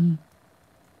going on?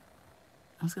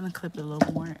 I'm just going to clip it a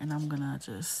little more and I'm going to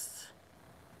just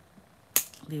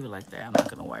leave it like that. I'm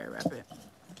not going to wire wrap it.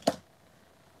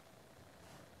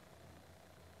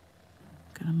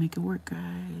 Gonna make it work,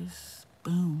 guys.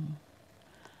 Boom.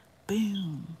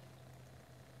 Boom.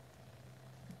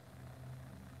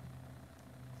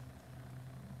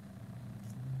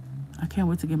 I can't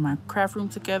wait to get my craft room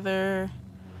together.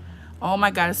 Oh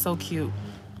my God, it's so cute.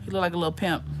 He look like a little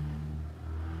pimp.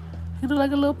 He look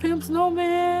like a little pimp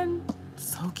snowman.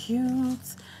 So cute.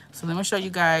 So let me show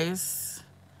you guys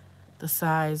the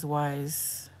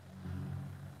size-wise.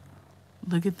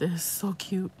 Look at this, so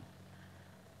cute.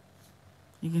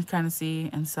 You can kind of see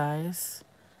in size.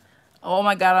 Oh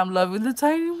my God, I'm loving the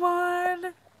tiny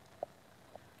one.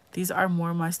 These are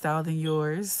more my style than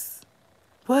yours.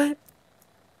 What?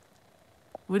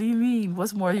 What do you mean?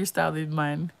 What's more your style than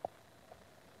mine?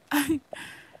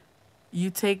 You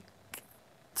take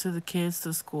to the kids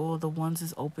to school. The ones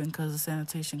is open because the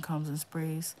sanitation comes and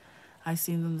sprays. I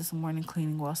seen them this morning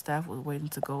cleaning while staff was waiting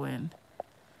to go in.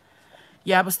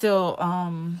 Yeah, but still,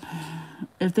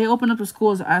 if they open up the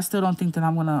schools, I still don't think that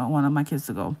I'm gonna want my kids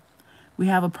to go. We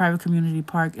have a private community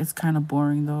park. It's kind of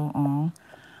boring though.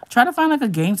 Try to find like a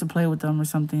game to play with them or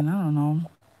something. I don't know.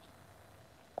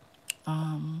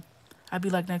 I'd be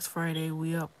like next Friday,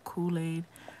 we up Kool-Aid,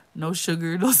 no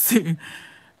sugar, no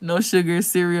sugar,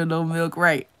 cereal, no milk,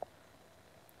 right?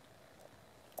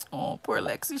 Oh, poor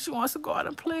Lexi. She wants to go out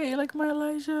and play like my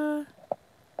Elijah.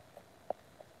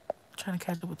 I'm trying to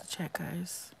catch up with the chat,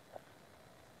 guys.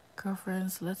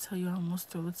 Girlfriends, let's tell you I almost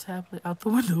threw the tablet out the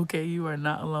window. Okay, you are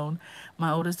not alone.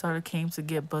 My oldest daughter came to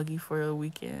get Buggy for the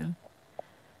weekend.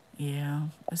 Yeah,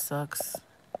 it sucks.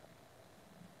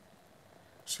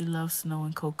 She loves snow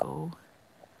and cocoa.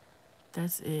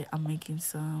 That's it. I'm making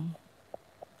some.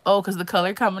 Oh, because the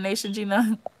color combination,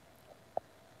 Gina.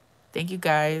 Thank you,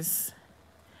 guys.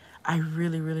 I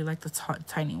really, really like the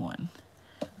tiny one.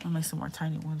 I'll make some more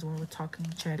tiny ones while we're talking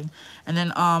and chatting. And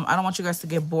then I don't want you guys to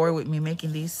get bored with me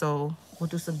making these, so we'll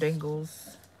do some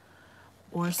dangles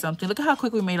or something. Look at how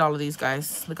quick we made all of these,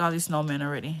 guys. Look at all these snowmen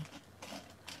already.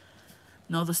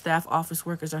 No, the staff office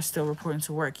workers are still reporting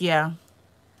to work. Yeah,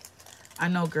 I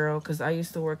know, girl, because I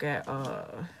used to work at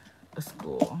a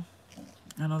school.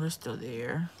 I know they're still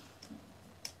there.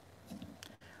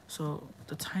 So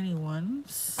the tiny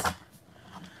ones.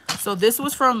 So this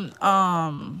was from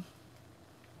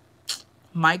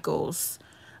Michaels.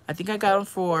 I think I got them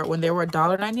for when they were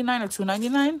 $1.99 or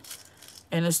 $2.99.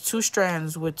 And it's 2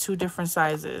 strands with 2 different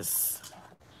sizes.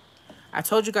 I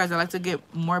told you guys I like to get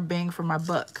more bang for my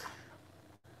buck.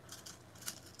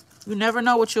 You never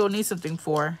know what you'll need something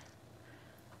for.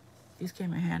 These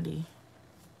came in handy.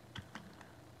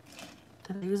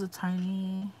 Did I use a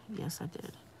tiny? Yes, I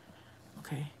did.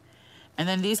 Okay. And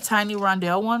then these tiny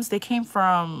rondelle ones, they came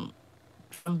from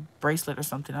some bracelet or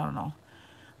something. I don't know.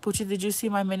 Poochie, did you see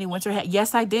my mini winter hat?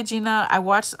 Yes, I did, Gina. I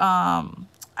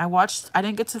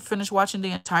didn't get to finish watching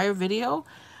the entire video,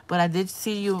 but I did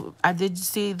see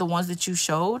the ones that you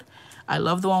showed. I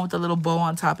love the one with the little bow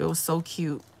on top. It was so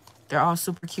cute. They're all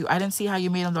super cute. I didn't see how you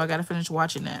made them, though. I got to finish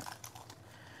watching it.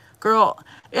 Girl,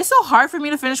 it's so hard for me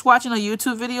to finish watching a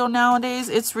YouTube video nowadays.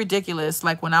 It's ridiculous.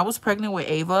 Like, when I was pregnant with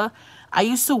Ava, I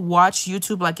used to watch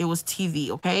YouTube like it was TV,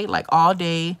 okay? Like, all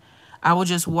day, I would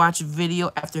just watch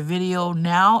video after video.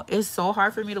 Now, it's so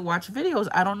hard for me to watch videos.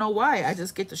 I don't know why. I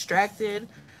just get distracted,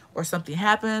 or something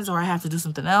happens, or I have to do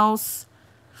something else.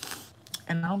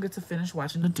 And I don't get to finish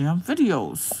watching the damn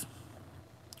videos.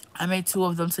 I made 2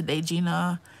 of them today,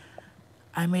 Gina.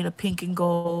 I made a pink and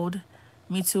gold.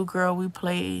 Me too, girl. We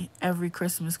play every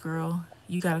Christmas, girl.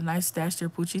 You got a nice stash there,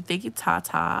 Poochie. Thank you,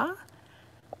 Tata.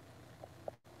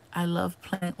 I love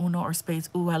playing Uno or spades.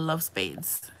 Ooh, I love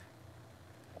spades.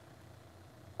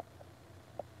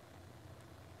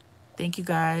 Thank you,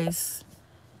 guys.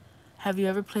 Have you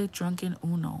ever played drunken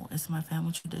Uno? It's my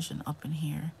family tradition up in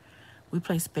here. We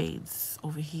play spades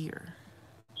over here.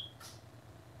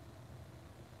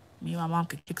 Me and my mom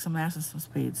could kick some ass in some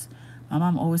spades. My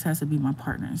mom always has to be my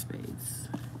partner in spades.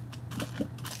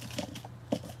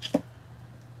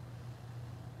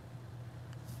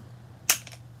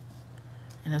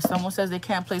 And if someone says they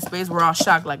can't play spades, we're all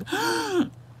shocked, like, you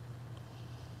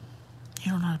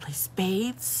don't know how to play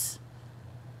spades?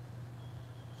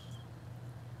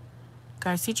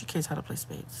 Guys, teach your kids how to play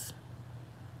spades.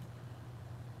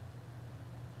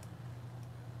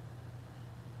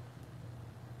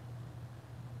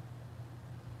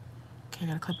 Okay, I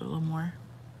gotta clip it a little more.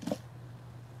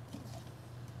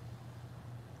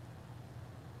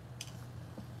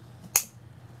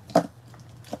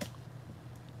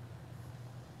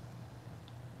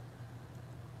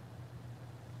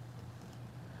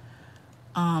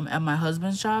 At my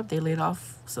husband's job, they laid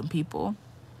off some people.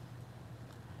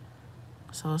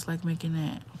 So it's like making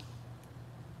it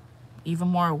even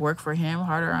more work for him,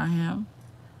 harder on him.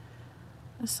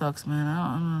 It sucks, man.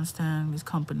 I don't understand these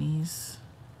companies.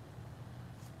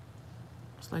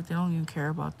 It's like they don't even care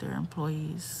about their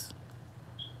employees.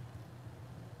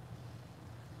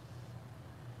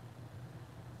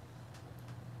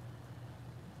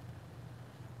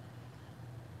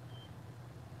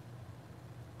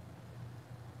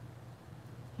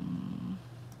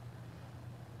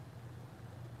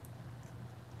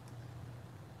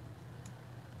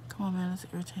 Come on, man. It's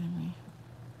irritating me.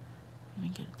 Let me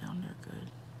get it down there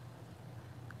good.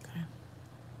 Okay.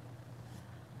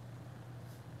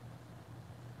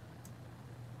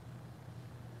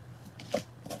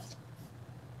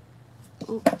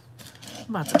 Ooh.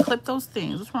 I'm about to clip those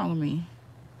things. What's wrong with me?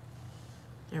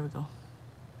 There we go.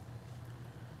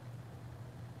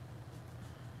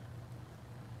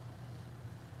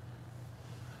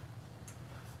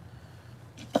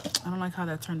 I don't like how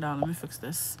that turned out. Let me fix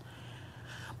this.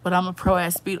 But I'm a pro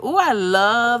at speed. Oh, I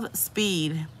love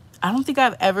speed. I don't think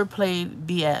I've ever played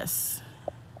BS.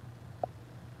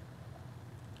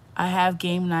 I have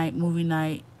game night, movie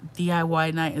night,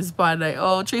 DIY night, and spa night.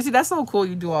 Oh, Tracy, that's so cool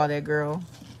you do all that, girl.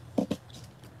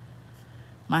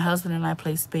 My husband and I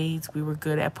play spades. We were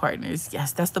good at partners.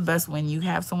 Yes, that's the best when you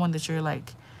have someone that you're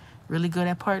like really good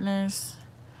at partners.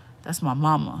 That's my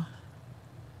mama.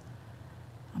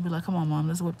 I'll be like, come on, mom,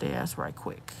 let's whip their ass right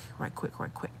quick. Right quick,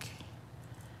 right quick.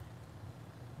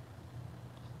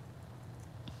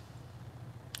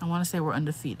 I want to say we're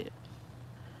undefeated.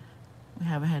 We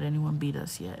haven't had anyone beat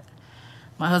us yet.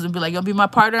 My husband be like, you'll be my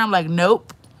partner? I'm like,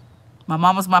 nope. My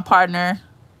mama's my partner.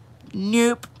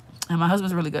 Nope. And my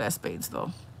husband's really good at spades,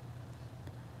 though.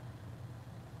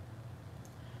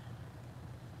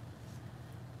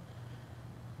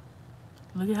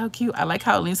 Look at how cute. I like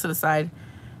how it leans to the side.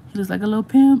 He looks like a little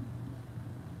pimp.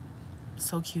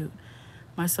 So cute.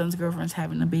 My son's girlfriend's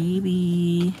having a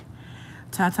baby.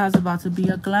 Tata's about to be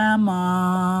a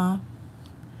glamour.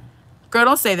 Girl,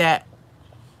 don't say that.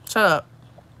 Shut up.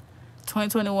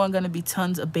 2021 gonna be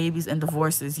tons of babies and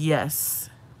divorces. Yes.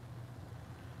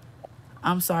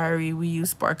 I'm sorry, we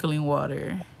use sparkling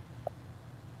water.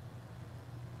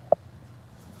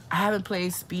 I haven't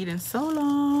played Speed in so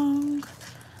long.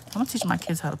 I'm gonna teach my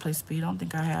kids how to play Speed. I don't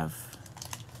think I have.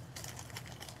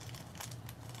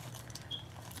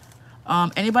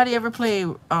 Anybody ever play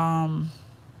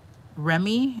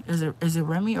Remy? Is it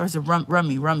Remy or is it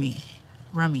Rummy?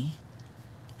 Rummy.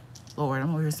 Lord,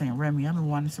 I'm over here saying Remy. I've been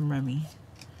wanting some Remy.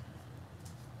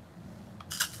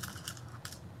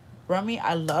 Rummy,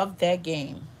 I love that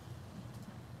game.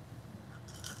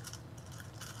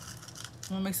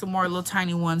 I'm gonna make some more little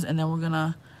tiny ones and then we're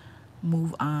gonna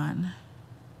move on.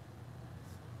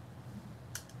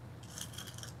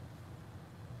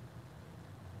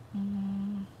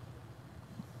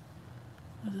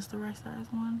 Is this the right size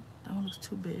one? That one looks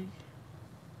too big.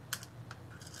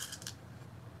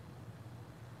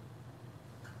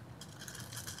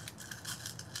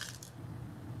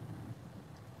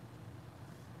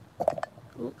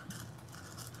 Ooh.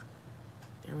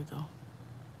 There we go.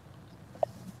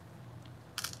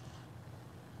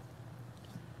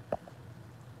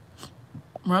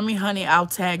 Rummy Honey, I'll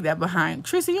tag that behind.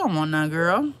 Tracy, you don't want none,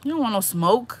 girl. You don't want no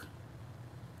smoke.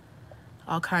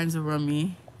 All kinds of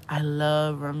Rummy. I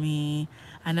love Rummy.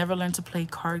 I never learned to play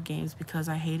card games because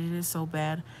I hated it so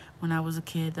bad when I was a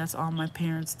kid. That's all my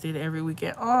parents did every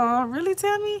weekend. Oh, really,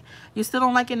 Tammy? You still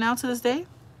don't like it now to this day?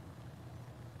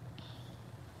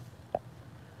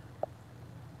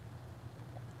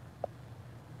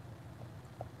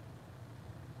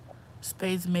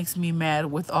 Spades makes me mad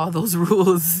with all those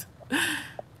rules.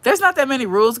 There's not that many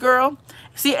rules, girl.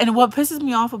 See, and what pisses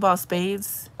me off about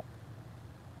spades,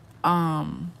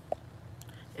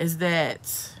 is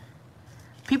that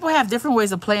people have different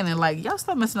ways of playing it. Like, y'all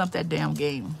stop messing up that damn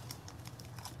game.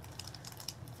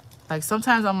 Like,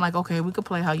 sometimes I'm like, okay, we could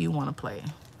play how you want to play.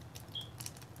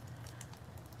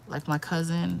 Like my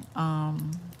cousin, my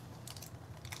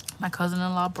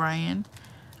cousin-in-law, Brian.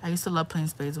 I used to love playing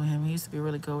spades with him. He used to be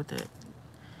really good with it.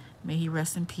 May he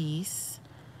rest in peace.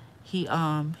 He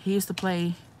used to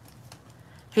play,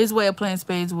 his way of playing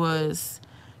spades was,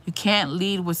 you can't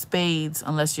lead with spades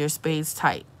unless your spades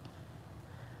tight.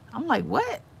 I'm like,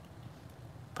 what?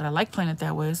 But I like playing it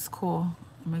that way. It's cool.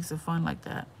 It makes it fun like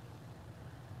that.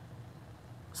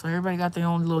 So everybody got their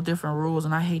own little different rules,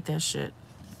 and I hate that shit.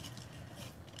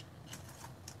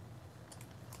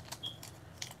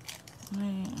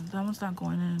 Man, that one's not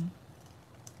going in.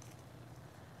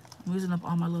 I'm using up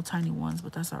all my little tiny ones,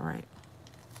 but that's all right.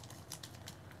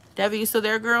 Debbie, you still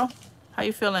there, girl? How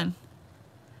you feeling?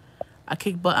 I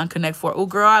kick butt on Connect 4. Oh,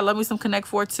 girl, I love me some Connect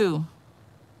 4, too.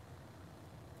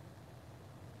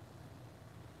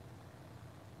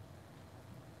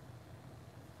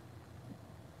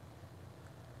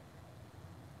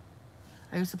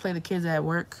 I used to play the kids at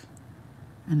work,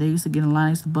 and they used to get in line. I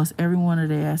used to bust every one of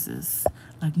their asses.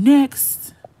 Like,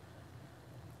 next.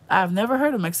 I've never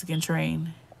heard of Mexican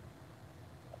Train.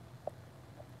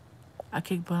 I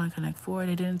kicked butt on Connect 4.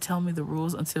 They didn't tell me the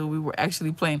rules until we were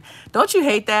actually playing. Don't you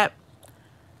hate that?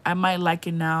 I might like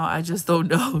it now. I just don't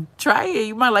know. Try it.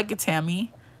 You might like it,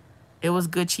 Tammy. It was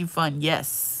good, cheap fun.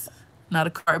 Yes. Not a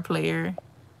card player.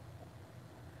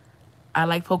 I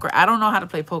like poker. I don't know how to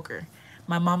play poker.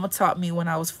 My mama taught me when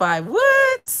I was 5.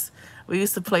 What? We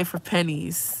used to play for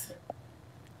pennies.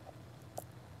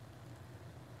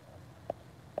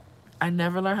 I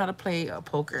never learned how to play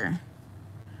poker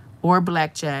or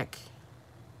blackjack.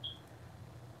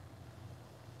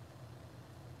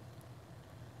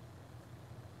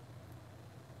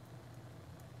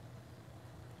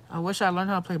 I wish I learned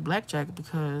how to play blackjack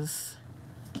because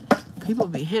people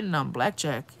be hitting on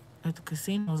blackjack at the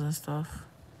casinos and stuff.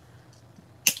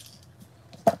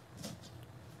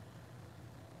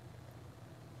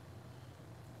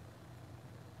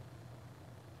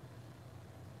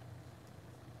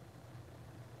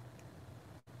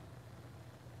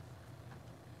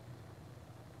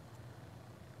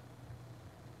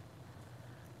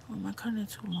 Am I cutting it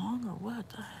too long or what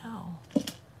the hell?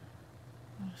 Let's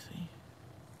see.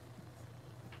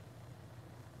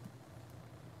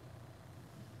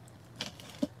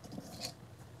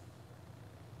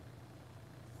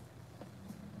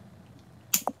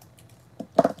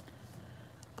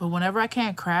 But whenever I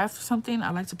can't craft something, I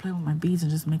like to play with my beads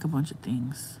and just make a bunch of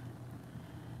things.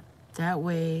 That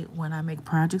way, when I make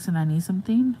projects and I need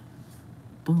something,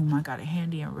 boom, I got it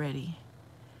handy and ready.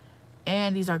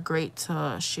 And these are great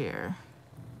to share.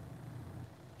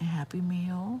 A Happy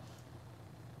Meal.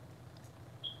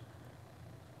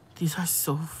 These are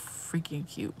so freaking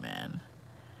cute, man.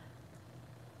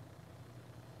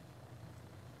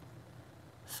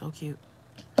 So cute.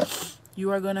 You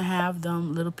are going to have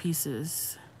them little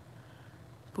pieces.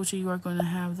 Butcher, you are going to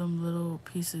have them little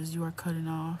pieces you are cutting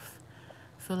off.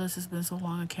 Phyllis, it's been so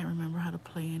long I can't remember how to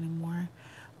play anymore.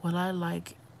 What I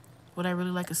like, what I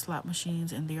really like is slot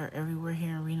machines, and they are everywhere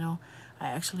here in Reno. I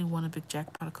actually won a big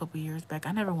jackpot a couple years back.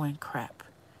 I never won crap.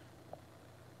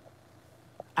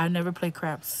 I never play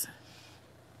craps.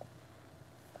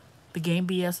 The game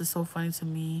BS is so funny to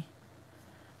me.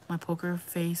 My poker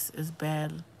face is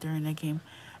bad during that game.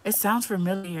 It sounds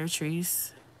familiar,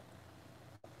 Trees.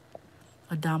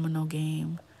 A domino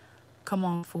game. Come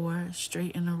on, 4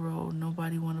 straight in a row.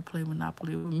 Nobody want to play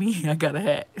Monopoly with me. I got a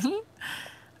hat.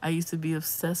 I used to be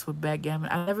obsessed with backgammon.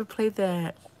 I never played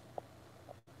that.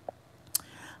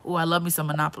 Oh, I love me some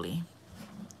Monopoly.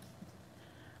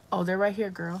 Oh, they're right here,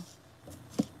 girl.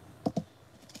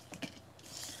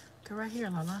 They're right here,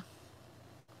 Lala.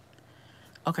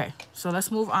 Okay, so let's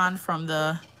move on from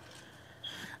the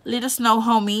little snow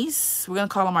homies. We're going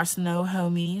to call them our snow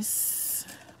homies.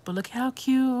 But look how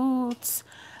cute.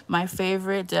 My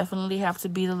favorite definitely have to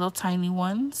be the little tiny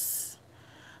ones.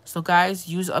 So, guys,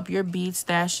 use up your bead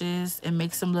stashes and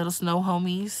make some little snow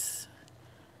homies.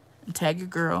 And tag your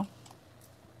girl.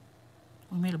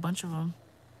 We made a bunch of them.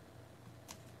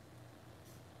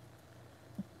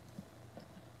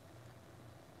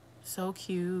 So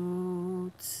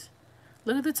cute.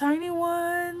 Look at the tiny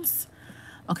ones.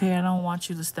 Okay, I don't want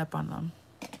you to step on them.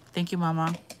 Thank you,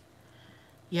 Mama.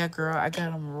 Yeah, girl, I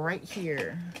got them right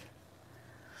here.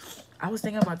 I was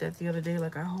thinking about that the other day.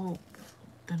 Like, I hope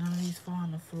that none of these fall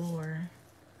on the floor.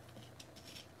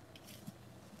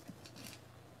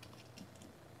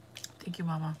 Thank you,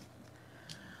 Mama.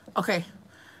 Okay,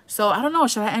 so I don't know.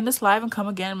 Should I end this live and come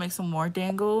again and make some more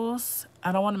dangles?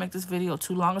 I don't want to make this video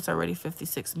too long. It's already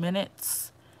 56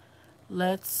 minutes.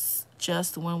 Let's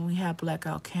just, when we have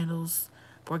blackout candles,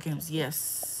 board games,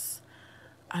 yes.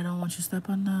 I don't want you to step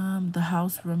on them. The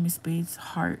house, rummy spades,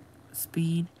 heart,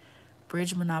 speed,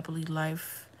 bridge, Monopoly,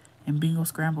 life, and bingo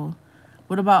scramble.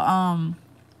 What about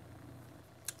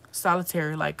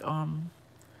solitaire? Like I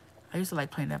used to like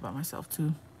playing that by myself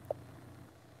too.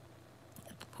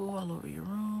 At the pool, all over your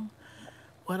room.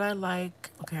 What I like,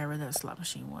 okay, I read that slot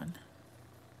machine one.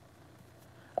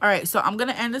 All right, so I'm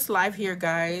gonna end this live here,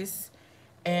 guys.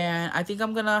 And I think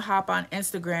I'm gonna hop on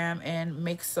Instagram and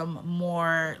make some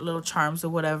more little charms or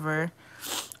whatever.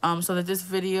 So that this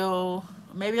video,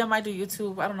 maybe I might do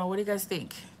YouTube. I don't know. What do you guys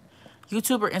think?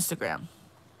 YouTube or Instagram?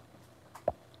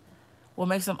 We'll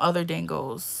make some other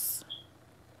dangles.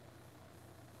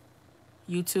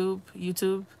 YouTube.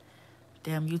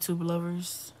 Damn YouTube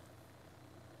lovers.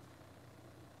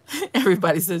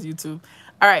 Everybody says YouTube.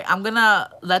 All right, I'm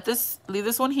gonna leave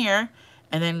this one here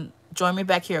and then join me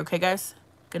back here, okay, guys?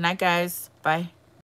 Good night, guys. Bye.